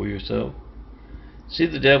cloud for yourself. See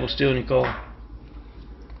the devil stealing your call?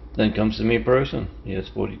 Then come to me in person. Yes,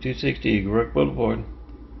 4260 Eagle Rock Boulevard.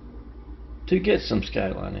 To get some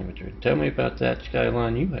skyline imagery. Tell me about that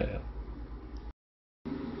skyline you have.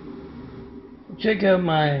 Check out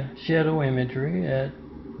my shadow imagery at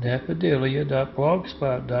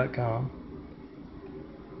DAFFODILIA.blogspot.com.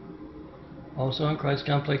 Also on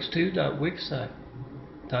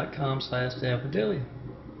ChristComplex2.wixsite.com/daffodilia.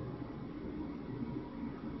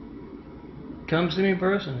 Come see me in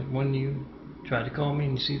person when you try to call me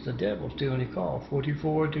and you see the devil stealing your call.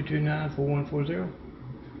 424-229-4140.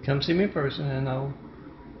 Come see me in person and I'll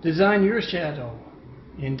design your shadow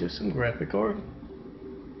into some graphic art.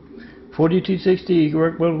 4260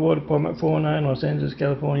 Eagle Boulevard, Apartment 409, Los Angeles,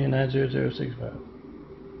 California 90065.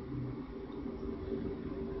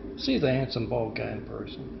 See the handsome bald guy in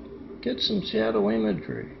person. Get some shadow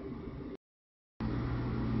imagery.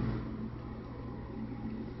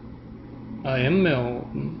 I am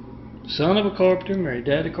Melton, son of a carpenter, married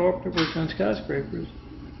dad a carpenter, worked on skyscrapers.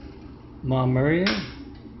 Mom Mary Ann.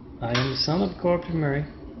 I am the son of a carpenter, Mary.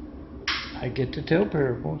 I get to tell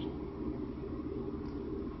parables.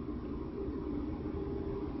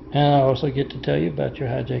 And I also get to tell you about your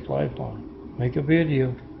hijack lifeline. Make a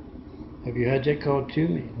video of your hijack call to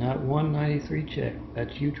me, not 193 check.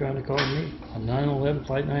 That's you trying to call me. A 911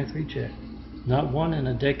 flight 93 check. Not one in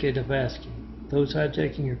a decade of asking. Those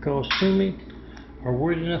hijacking your calls to me are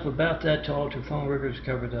worried enough about that to alter phone records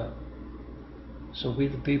covered up. So we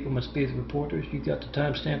the people must be the reporters. You got the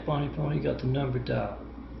timestamp on your phone, you got the number dialed.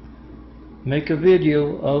 Make a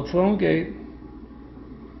video of phone gate.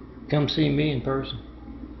 Come see me in person.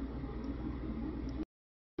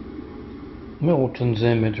 Melton's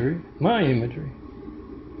imagery, my imagery,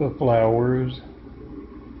 the flowers,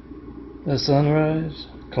 the sunrise,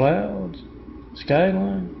 clouds,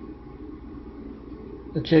 skyline.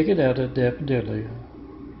 Check it out at DAFFODILIA.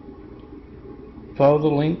 Follow the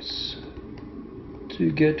links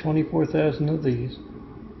to get 24,000 of these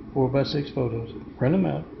 4x6 photos. Print them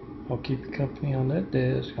out. I'll keep you company on that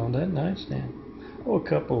desk, on that nightstand. Oh, a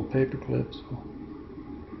couple of paper clips.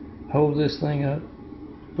 Hold this thing up.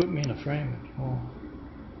 Put me in a frame if you want.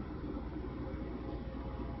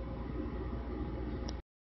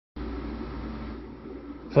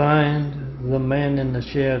 Find the man in the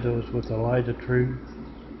shadows with the light of truth.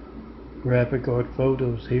 Graphic art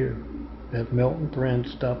photos here at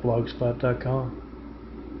meltonprints.blogspot.com.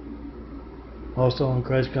 Also on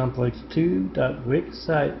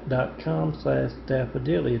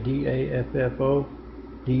ChristComplex2.wixsite.com/daffodilia,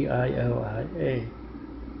 DAFFODILIA.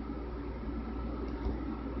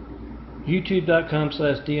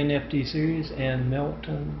 YouTube.com/DNFD series and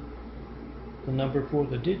Melton, the number 4,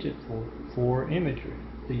 the digit 4 imagery.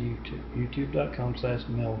 The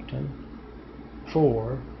YouTube.com/Melton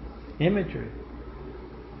 4 imagery.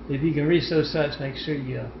 If you can reach those sites, make sure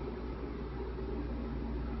you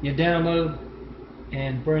download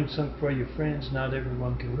and burn some for your friends not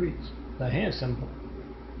everyone can reach. The handsome,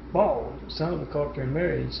 bald, son of a carpenter and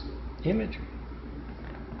married's imagery.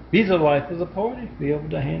 Be the life of the party. Be able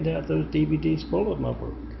to hand out those DVDs full of my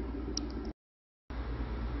work.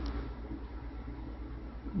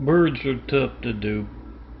 Birds are tough to do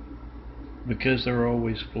because they're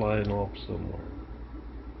always flying off somewhere.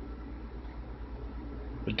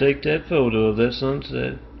 But take that photo of that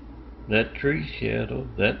sunset, that tree shadow,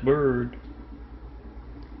 that bird,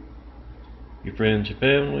 your friends, your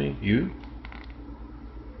family, you,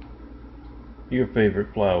 your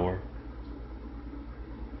favorite flower.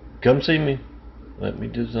 Come see me. Let me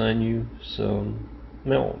design you some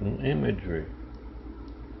Melton imagery.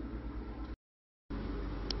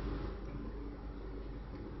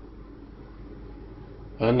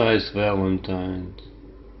 A nice Valentine's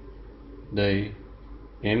Day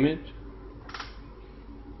image.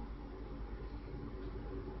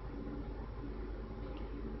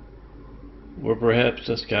 Or perhaps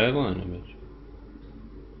a skyline image.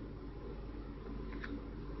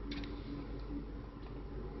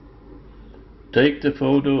 Take the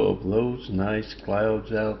photo of those nice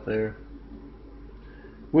clouds out there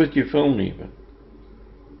with your phone even.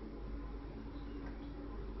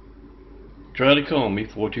 Try to call me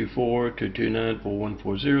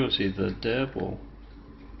 424-229-4140. See the devil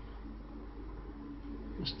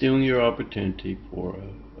stealing your opportunity for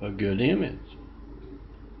a good image.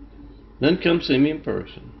 Then come see me in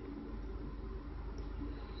person.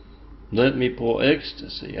 Let me pull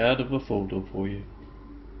ecstasy out of a photo for you.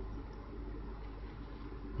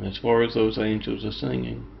 As far as those angels are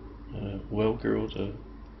singing, well, girls,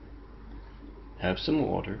 have some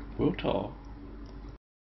water. We'll talk.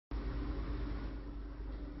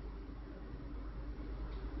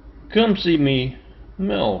 Come see me,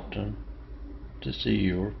 Melton, to see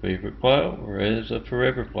your favorite flower as a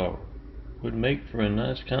forever flower would make for a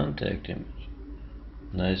nice contact image.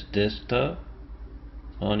 Nice desktop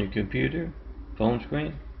on your computer, phone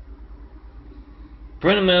screen.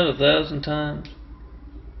 Print them out 1,000 times.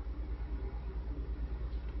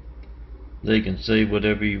 They can say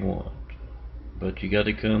whatever you want, but you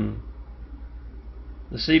gotta come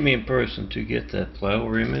to see me in person to get that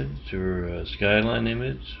flower image or skyline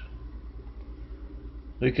image,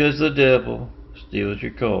 because the devil steals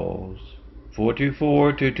your calls.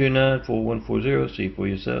 424-229-4140. See for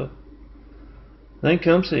yourself. Then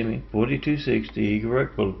come see me, 4260 Eagle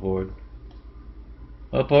Rock Boulevard,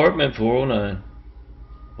 apartment 409,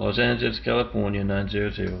 Los Angeles, California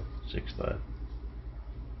 90065.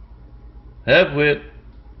 Have wit,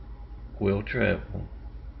 will travel.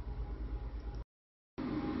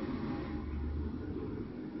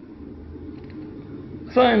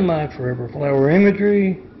 Find my Forever Flower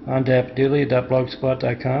imagery on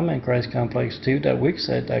DAFFODILIA.blogspot.com and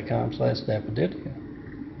ChristComplex2.wixsite.com/DAFFODILIA.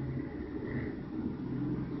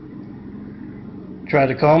 Try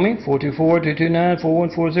to call me,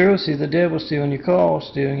 424-229-4140. See the devil stealing your call,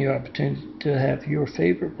 stealing your opportunity to have your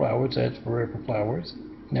favorite flowers as forever flowers.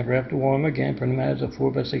 Never have to wear them again. Print them out as a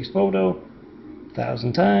 4x6 photo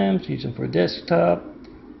 1,000 times. Use them for a desktop.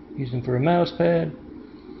 Use them for a mouse pad.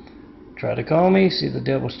 Try to call me, see the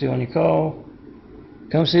devil stealing your call.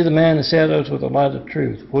 Come see the man in the shadows with a light of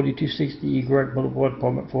truth. 4260 Eagle Rock Boulevard,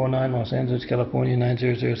 apartment 409, Los Angeles, California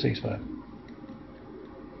 90065.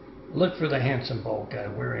 Look for the handsome bald guy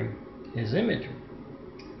wearing his imagery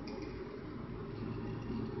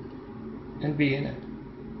and be in it.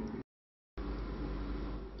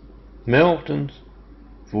 Melton's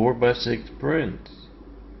 4x6 prints.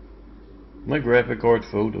 My graphic art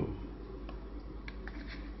photos.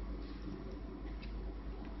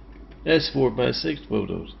 That's 4x6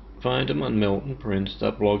 photos. Find them on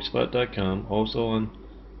meltonprints.blogspot.com. Also on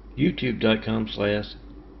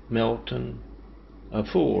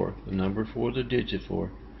youtube.com/melton4, the number 4, the digit 4.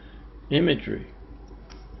 Imagery.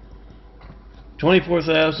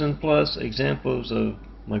 24,000 plus examples of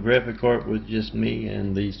my graphic art with just me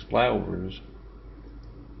and these flowers.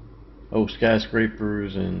 Oh,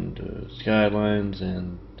 skyscrapers and skylines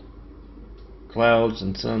and clouds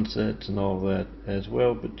and sunsets and all that as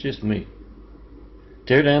well, but just me.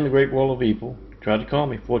 Tear down the Great Wall of Evil. Try to call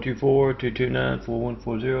me,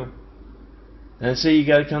 424-229-4140. And see, you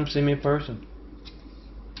gotta come see me in person.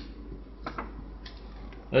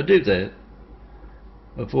 I do that.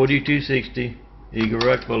 4260 Eagle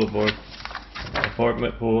Rock Boulevard,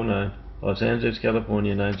 apartment 409, Los Angeles,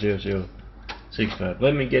 California 90065.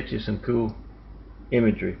 Let me get you some cool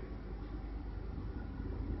imagery.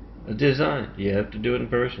 A design. You have to do it in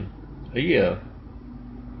person. Yeah.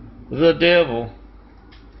 The devil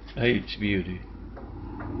hates beauty.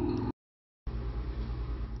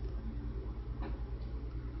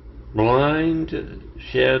 Blind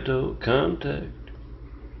shadow contact.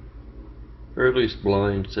 Earliest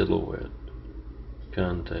blind silhouette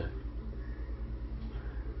contact.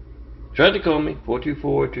 Try to call me,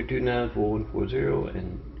 424-229-4140,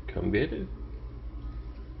 and come get it.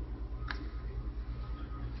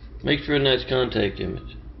 Make for a nice contact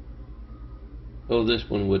image. Oh, this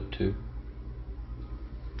one would too.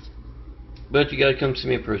 But you gotta come see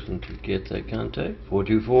me in person to get that contact.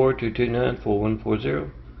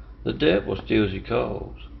 424-229-4140. The devil steals your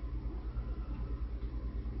calls.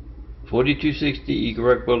 4260 Eagle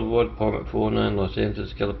Rock Boulevard, apartment 409, Los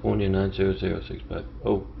Angeles, California 90065.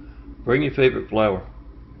 Oh, bring your favorite flower.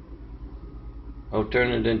 I'll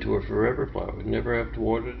turn it into a forever flower. Never have to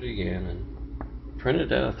water it again, and print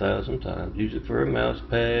it out 1,000 times. Use it for a mouse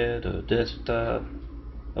pad, a desktop,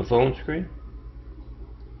 a phone screen.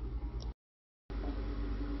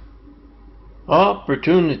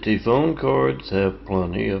 Opportunity phone cards have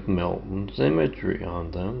plenty of Melton's imagery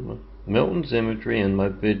on them. Melton's imagery in my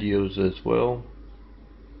videos as well.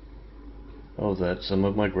 Oh, that's some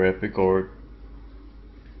of my graphic art.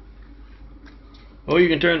 Oh, you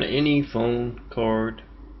can turn any phone card.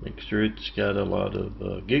 Make sure it's got a lot of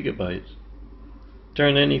gigabytes.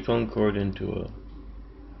 Turn any phone card into a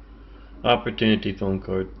opportunity phone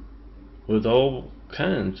card with all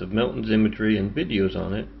kinds of Melton's imagery and videos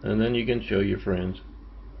on it, and then you can show your friends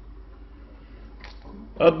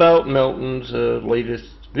about Melton's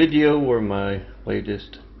latest video or my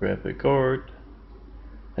latest graphic art.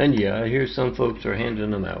 And yeah, I hear some folks are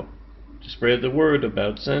handing them out to spread the word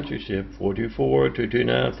about censorship.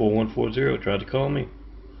 424-229-4140. Try to call me.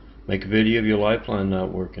 Make a video of your lifeline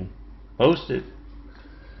not working. Post it.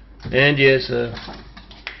 And yes,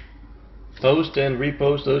 post and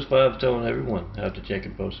repost those 5 telling everyone how to check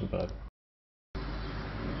and post them 5.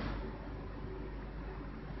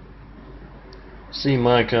 See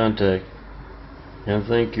my contact and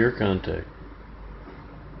thank your contact.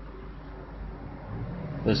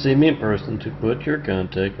 But see me in person to put your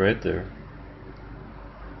contact right there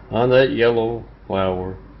on that yellow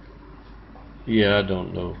flower Yeah, I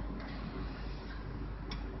don't know.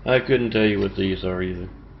 I couldn't tell you what these are either.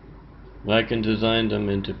 I can design them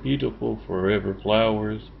into beautiful forever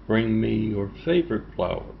flowers. Bring me your favorite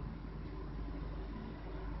flower.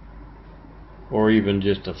 Or even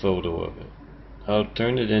just a photo of it. I'll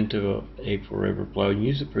turn it into a forever flower.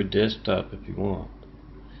 Use it for desktop if you want.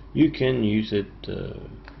 You can use it,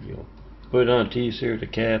 put it on a t-shirt, a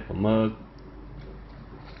cap, a mug.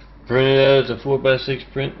 Print it out as a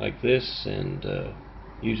 4x6 print like this, and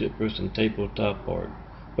use it for some tabletop art.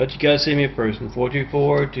 But you gotta see me in person.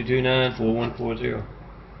 424-229-4140.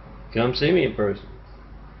 Come see me in person,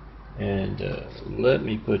 and let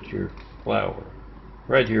me put your flower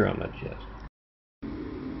right here on my chest.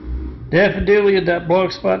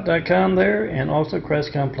 DAFFODILIA.blogspot.com there, and also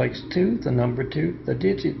Christ Complex 2, the number 2, the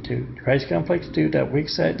digit 2.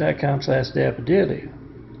 ChristComplex2.wixsite.com/daffodilia.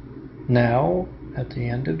 Now, at the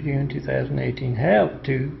end of June 2018, have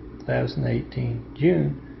 2018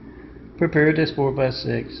 June prepared this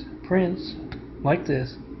 4x6 prints like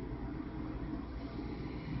this.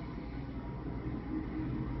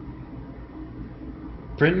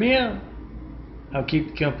 Print me out. I'll keep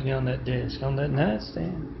you company on that desk, on that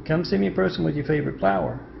nightstand. Come see me in person with your favorite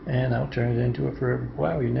flower, and I'll turn it into a forever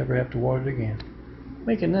flower. You never have to water it again.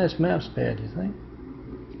 Make a nice mouse pad, you think?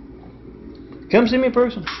 Come see me in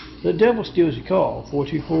person. The devil steals your call.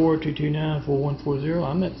 424-229-4140.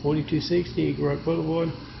 I'm at 4260 Eagle Rock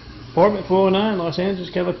Boulevard, apartment 409, Los Angeles,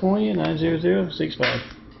 California, 90065.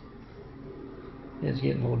 It's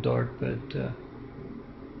getting a little dark, but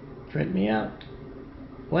print me out.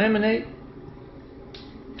 Laminate.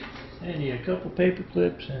 And a couple paper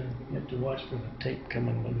clips, and you have to watch for the tape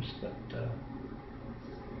coming loose, but a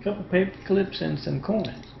couple paper clips and some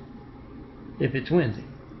coins if it's windy.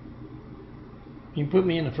 You can put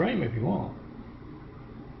me in the frame if you want.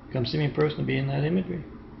 Come see me in person to be in that imagery.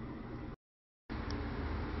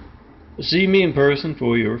 See me in person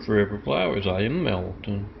for your forever flowers. I am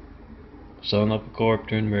Melton, son of a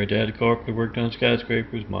carpenter and married. Dad a carpenter, worked on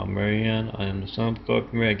skyscrapers. Mom Marianne. I am the son of a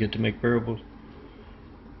carpenter. I get to make parables.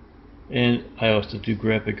 And I also do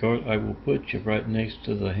graphic art. I will put you right next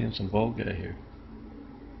to the handsome bald guy here.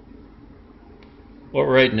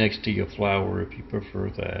 Or right next to your flower if you prefer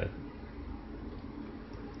that.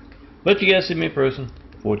 But you gotta see me in person.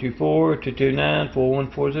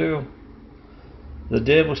 424-229-4140. The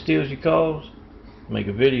devil steals your calls. Make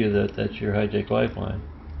a video that's your hijack lifeline.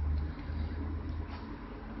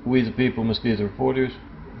 We the people must be the reporters.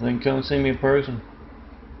 Then come see me in person.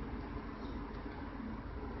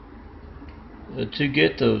 To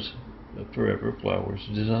get those forever flowers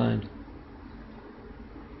designed.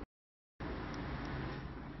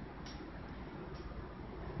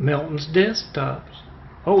 Melton's desktops.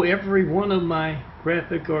 Oh, every one of my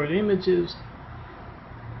graphic art images.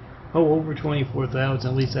 Oh, over 24,000.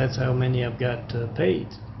 At least that's how many I've got paid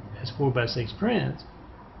as 4x6 prints.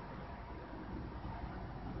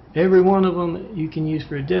 Every one of them you can use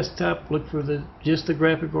for a desktop. Look for just the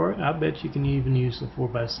graphic art. I bet you can even use the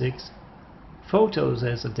 4x6 photos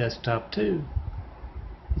as a desktop too.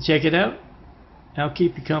 Check it out. I'll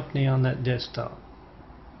keep you company on that desktop.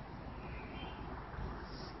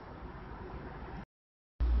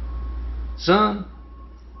 Son,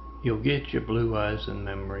 you'll get your blue eyes and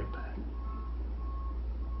memory back.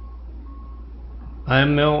 I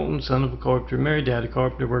am Melton, son of a carpenter, married. Dad a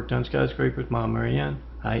carpenter, worked on skyscrapers. Mom Marianne.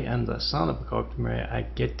 I am the son of a carpenter, married. I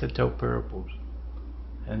get to tell parables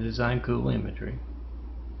and design cool imagery.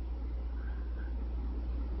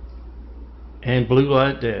 And Blue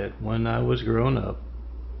Light Dad, when I was growing up,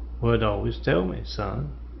 would always tell me,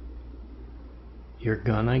 son, you're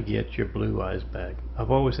gonna get your blue eyes back.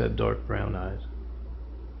 I've always had dark brown eyes.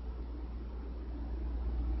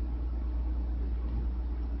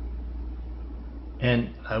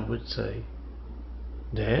 And I would say,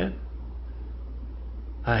 Dad,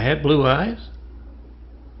 I had blue eyes?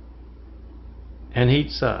 And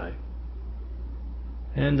he'd sigh.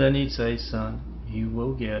 And then he'd say, son, you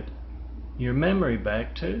will get your memory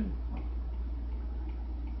back too.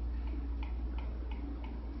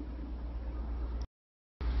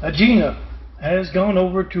 Gina has gone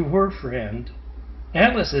over to her friend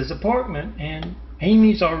Alice's apartment, and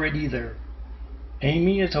Amy's already there.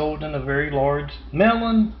 Amy is holding a very large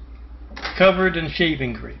melon covered in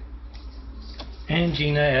shaving cream. And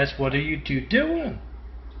Gina asks, what are you two doing?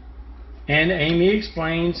 And Amy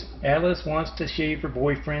explains Alice wants to shave her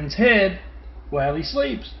boyfriend's head while he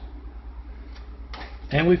sleeps.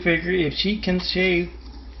 And we figure if she can shave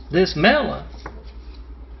this melon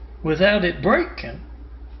without it breaking,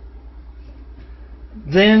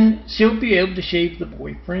 then she'll be able to shave the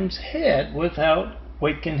boyfriend's head without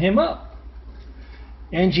waking him up.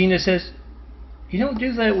 And Gina says, you don't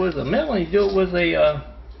do that with a melon, you do it with a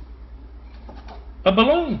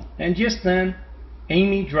balloon. And just then,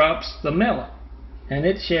 Amy drops the melon, and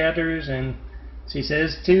it shatters, and she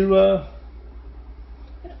says to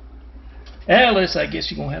Alice, I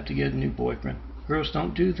guess you're going to have to get a new boyfriend. Girls,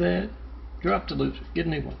 don't do that. Drop the loser. Get a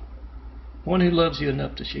new one. One who loves you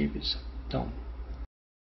enough to shave his tongue.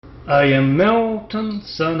 I am Melton,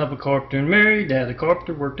 son of a carpenter and Mary. Dad a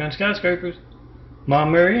carpenter, worked on skyscrapers.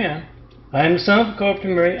 Mom Mary Ann. I am the son of a carpenter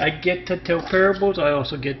and Mary. I get to tell parables. I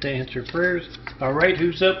also get to answer prayers. Alright,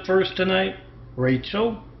 who's up first tonight?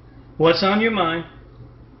 Rachel. What's on your mind?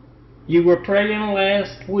 You were praying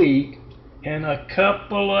last week, and a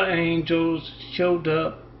couple of angels showed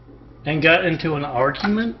up and got into an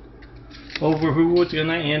argument over who was going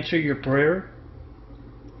to answer your prayer.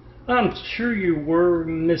 I'm sure you were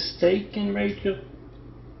mistaken, Rachel.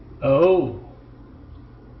 Oh.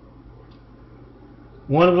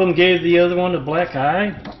 One of them gave the other one a black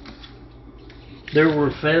eye. There were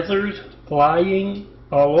feathers flying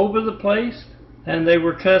all over the place, and they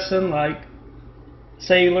were cussing like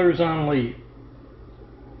sailors on leave.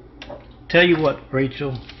 Tell you what,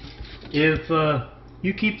 Rachel, if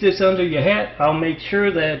you keep this under your hat, I'll make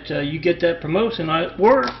sure that you get that promotion at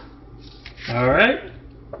work. Alright?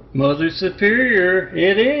 Mother Superior,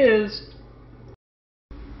 it is.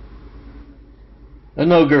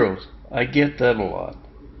 No, girls, I get that a lot.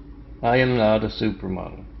 I am not a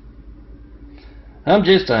supermodel. I'm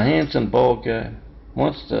just a handsome bald guy who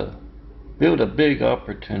wants to build a big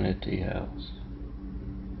opportunity house.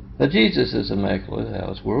 A Jesus is Immaculate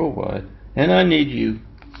House worldwide, and I need you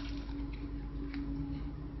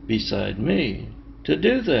beside me to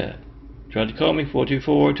do that. Try to call me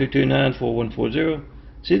 424-229-4140.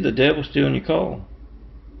 See, the devil's stealing your call.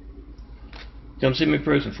 Come see me in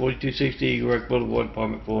person, 4260 Eagle Rock Boulevard,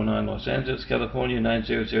 Apartment 409, Los Angeles, California,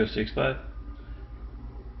 90065.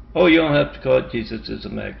 Oh, you don't have to call it Jesus is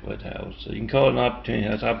Immaculate House. So you can call it an opportunity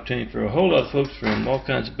house. Opportunity for a whole lot of folks from all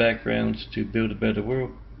kinds of backgrounds to build a better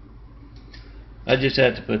world. I just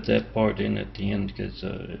had to put that part in at the end because,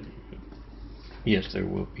 yes, there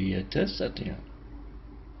will be a test at the end.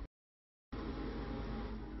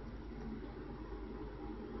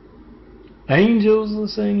 Angels are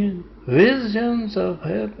singing visions of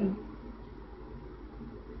heaven.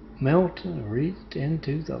 Melton reached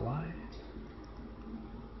into the light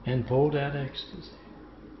and pulled out ecstasy.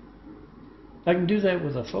 I can do that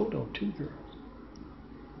with a photo too, girls.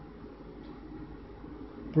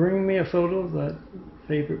 Bring me a photo of that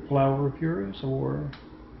favorite flower of yours, or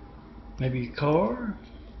maybe your car,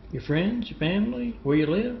 your friends, your family, where you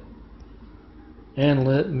live, and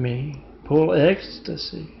let me pull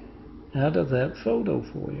ecstasy out of that photo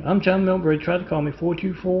for you. I'm John Milbury. Try to call me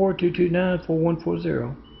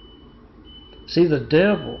 424-229-4140. See the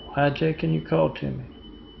devil hijacking your call to me,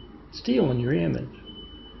 stealing your image.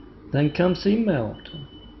 Then come see Melton,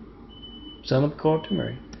 son of Carter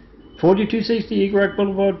Murray. 4260 Eagle Rock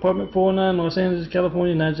Boulevard, Apartment 409, Los Angeles,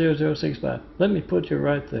 California, 90065. Let me put you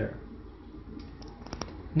right there,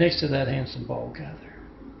 next to that handsome bald guy there.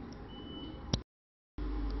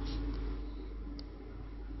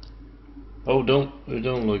 Oh, don't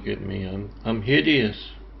look at me. I'm hideous.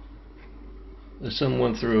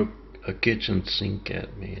 Someone threw a kitchen sink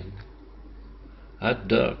at me, and I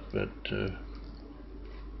ducked, but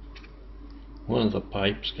one of the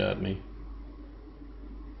pipes got me.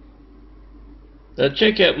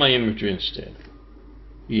 Check out my imagery instead.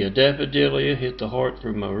 Yeah, Daffodilia, hit the heart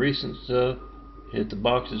for my recent stuff. Hit the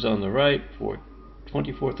boxes on the right for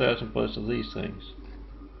 24,000 plus of these things.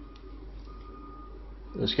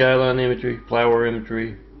 The skyline imagery, flower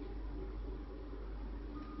imagery,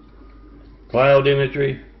 cloud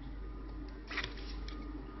imagery,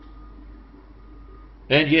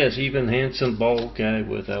 and yes, even handsome bald guy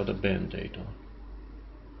without a band-aid on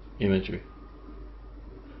imagery.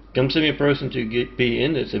 Come see me in person to be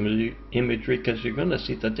in this imagery, because you're going to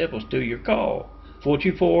see the devil steal your call.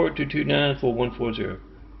 424-229-4140.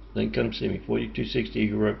 Then come see me, 4260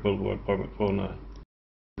 Eagle Rock Boulevard, Apartment 409.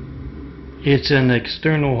 It's an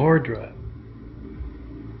external hard drive,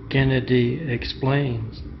 Kennedy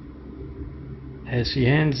explains as he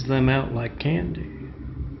hands them out like candy.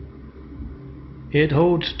 It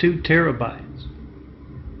holds 2 terabytes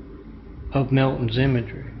of Melton's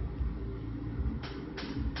imagery,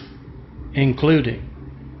 including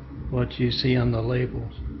what you see on the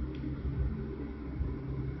labels.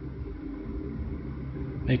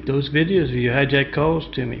 Make those videos of your hijack calls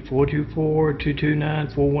to me,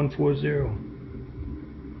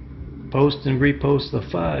 424-229-4140. Post and repost the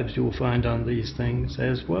 5s you will find on these things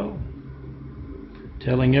as well,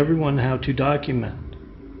 telling everyone how to document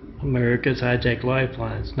America's hijacked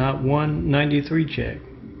lifelines. Not one 93 check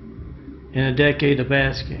in a decade of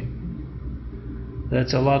asking.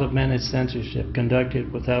 That's a lot of managed censorship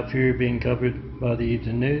conducted without fear of being covered by the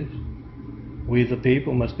evening news. We the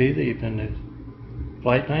people must be the evening news.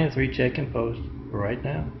 Flight 93 check and post right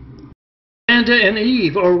now. Amanda and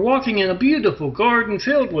Eve are walking in a beautiful garden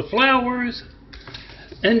filled with flowers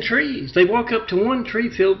and trees. They walk up to one tree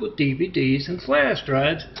filled with DVDs and flash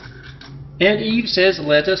drives, and Eve says,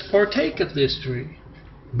 "Let us partake of this tree."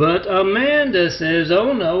 But Amanda says,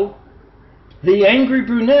 "Oh no, the angry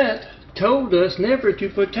brunette told us never to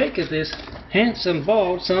partake of this handsome,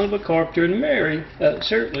 bald son of a carpenter and Mary,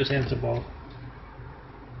 shirtless, handsome, bald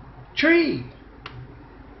tree."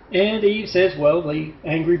 And Eve says, "Well, the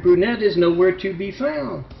angry brunette is nowhere to be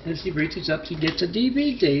found." And she reaches up, she gets a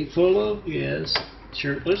DVD full of, yes,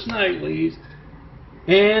 shirtless nightlies.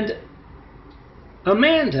 And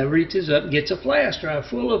Amanda reaches up, gets a flash drive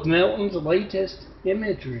full of Melton's latest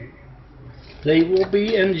imagery. They will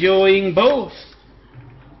be enjoying both.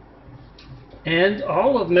 And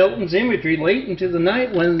all of Melton's imagery late into the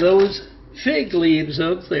night when those fig leaves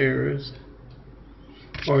of theirs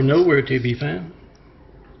are nowhere to be found.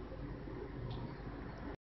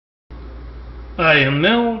 I am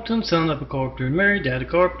Melton, son of a carpenter and Mary, dad a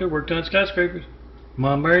carpenter, worked on skyscrapers.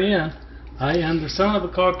 Mom, Mary Ann. I am the son of a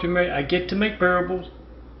carpenter and Mary. I get to make parables.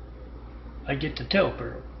 I get to tell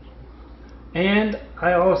parables. And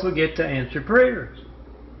I also get to answer prayers.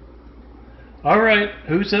 Alright,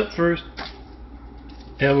 who's up first?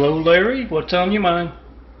 Hello, Larry. What's on your mind?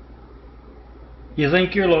 You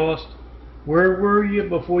think you're lost? Where were you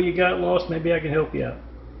before you got lost? Maybe I can help you out.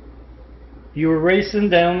 You were racing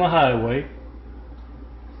down the highway.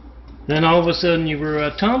 Then all of a sudden you were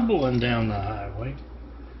tumbling down the highway.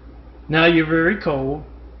 Now you're very cold.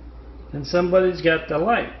 And somebody's got the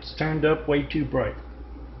lights turned up way too bright.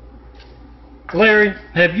 Larry,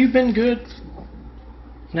 have you been good?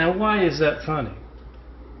 Now why is that funny?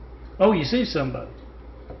 Oh, you see somebody.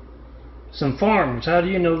 Some farmers. How do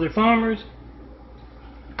you know they're farmers?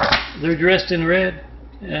 They're dressed in red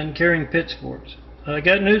and carrying pitchforks. I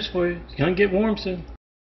got news for you. It's going to get warm soon.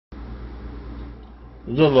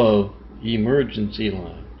 The Love Emergency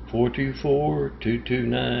Line,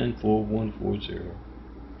 424-229-4140.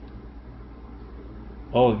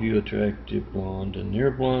 All of you attractive blonde and near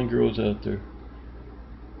blonde girls out there,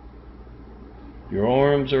 your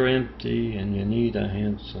arms are empty and you need a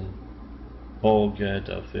handsome bald guy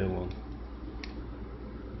to fill them.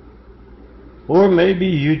 Or maybe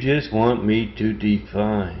you just want me to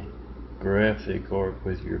define graphic art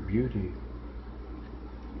with your beauty.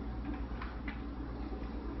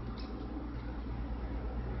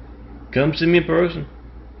 Come see me in person.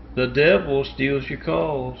 The devil steals your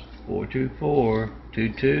calls.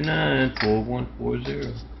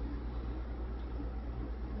 424-229-4140.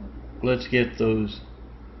 Let's get those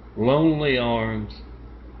lonely arms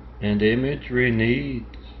and imagery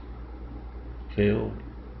needs filled.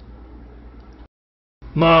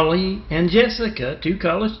 Molly and Jessica, two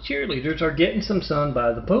college cheerleaders, are getting some sun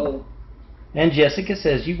by the pool. And Jessica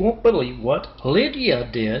says, "You won't believe what Lydia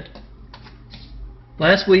did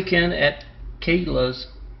last weekend at Kayla's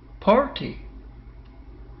party.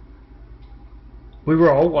 We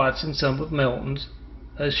were all watching some of Melton's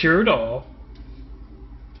shirt off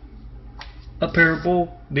a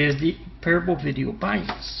parable video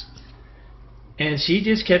bites. And she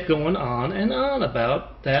just kept going on and on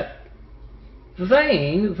about that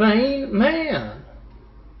vain man."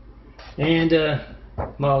 And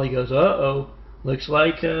Molly goes, "Uh-oh, looks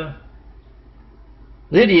like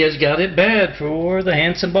Lydia's got it bad for the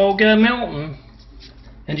handsome bald guy Melton."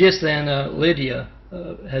 And just then Lydia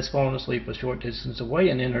has fallen asleep a short distance away,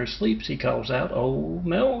 and in her sleep she calls out, "Oh,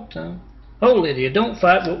 Melton. Oh, Lydia, don't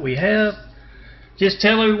fight what we have. Just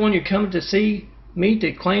tell everyone you're coming to see me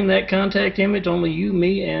to claim that contact image. Only you,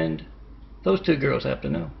 me, and those two girls have to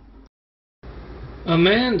know."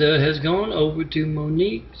 Amanda has gone over to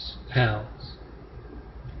Monique's house,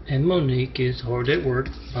 and Monique is hard at work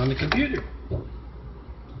on the computer.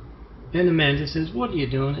 And Amanda says, "What are you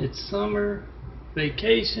doing? It's summer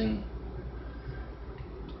vacation.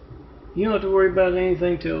 You don't have to worry about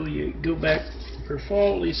anything till you go back for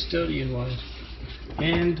fall, at least studying wise."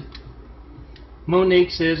 And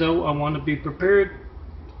Monique says, "Oh, I want to be prepared.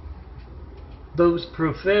 Those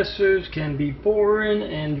professors can be boring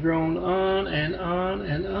and drone on and on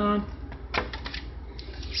and on."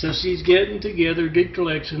 So she's getting together a good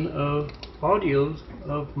collection of audios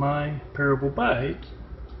of my parable bites,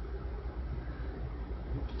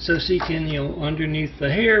 so she can, underneath the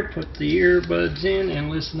hair, put the earbuds in and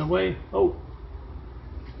listen away. Oh,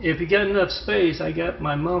 if you got enough space, I got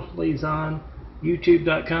my monthlies on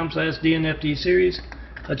youtube.com/DNFD series.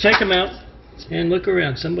 Check them out and look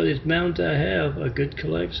around. Somebody's bound to have a good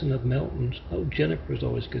collection of Meltons. Oh, Jennifer's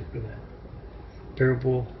always good for that.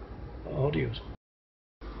 Parable audios.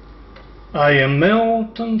 I am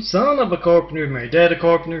Melton, son of a carpenter, my dad a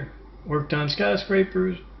carpenter, worked on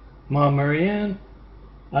skyscrapers, Mom Marianne.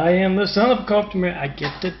 I am the son of a carpenter, I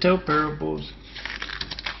get to tell parables.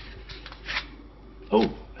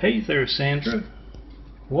 Oh, hey there, Sandra.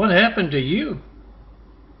 What happened to you?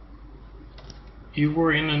 You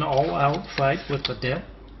were in an all-out fight with the devil?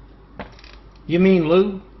 You mean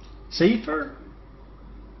Lucifer?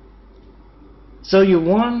 So you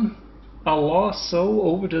won a lost soul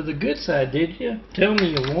over to the good side, did you? Tell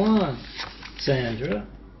me you won, Sandra.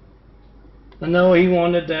 No, he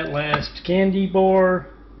wanted that last candy bar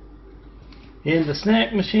in the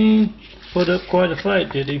snack machine. Put up quite a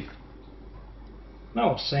fight, did he?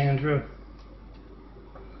 Oh, Sandra.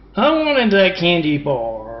 I wanted that candy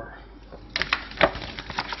bar.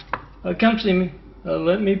 Come see me.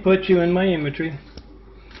 Let me put you in my imagery.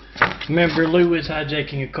 Remember, Lou is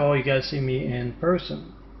hijacking a call. You gotta see me in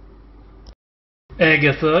person.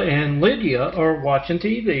 Agatha and Lydia are watching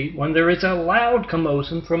TV when there is a loud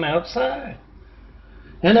commotion from outside.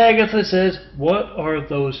 And Agatha says, "What are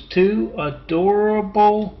those two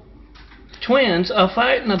adorable twins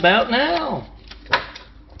fighting about now?"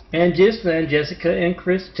 And just then, Jessica and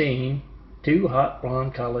Christine, two hot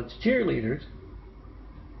blonde college cheerleaders,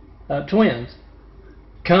 twins,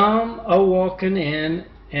 come walking in,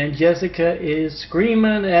 and Jessica is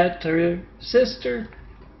screaming at her sister,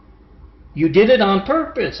 "You did it on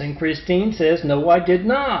purpose." And Christine says, "No, I did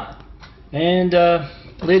not." And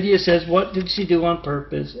Lydia says, "What did she do on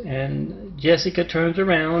purpose?" And Jessica turns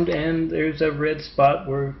around, and there's a red spot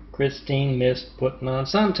where Christine missed putting on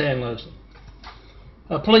suntan lotion.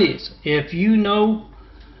 Please, if you know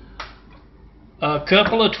a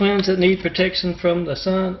couple of twins that need protection from the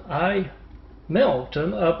sun,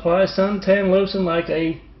 Melton, apply suntan lotion like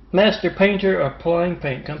a master painter applying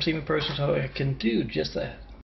paint. Come see me in person so I can do just that.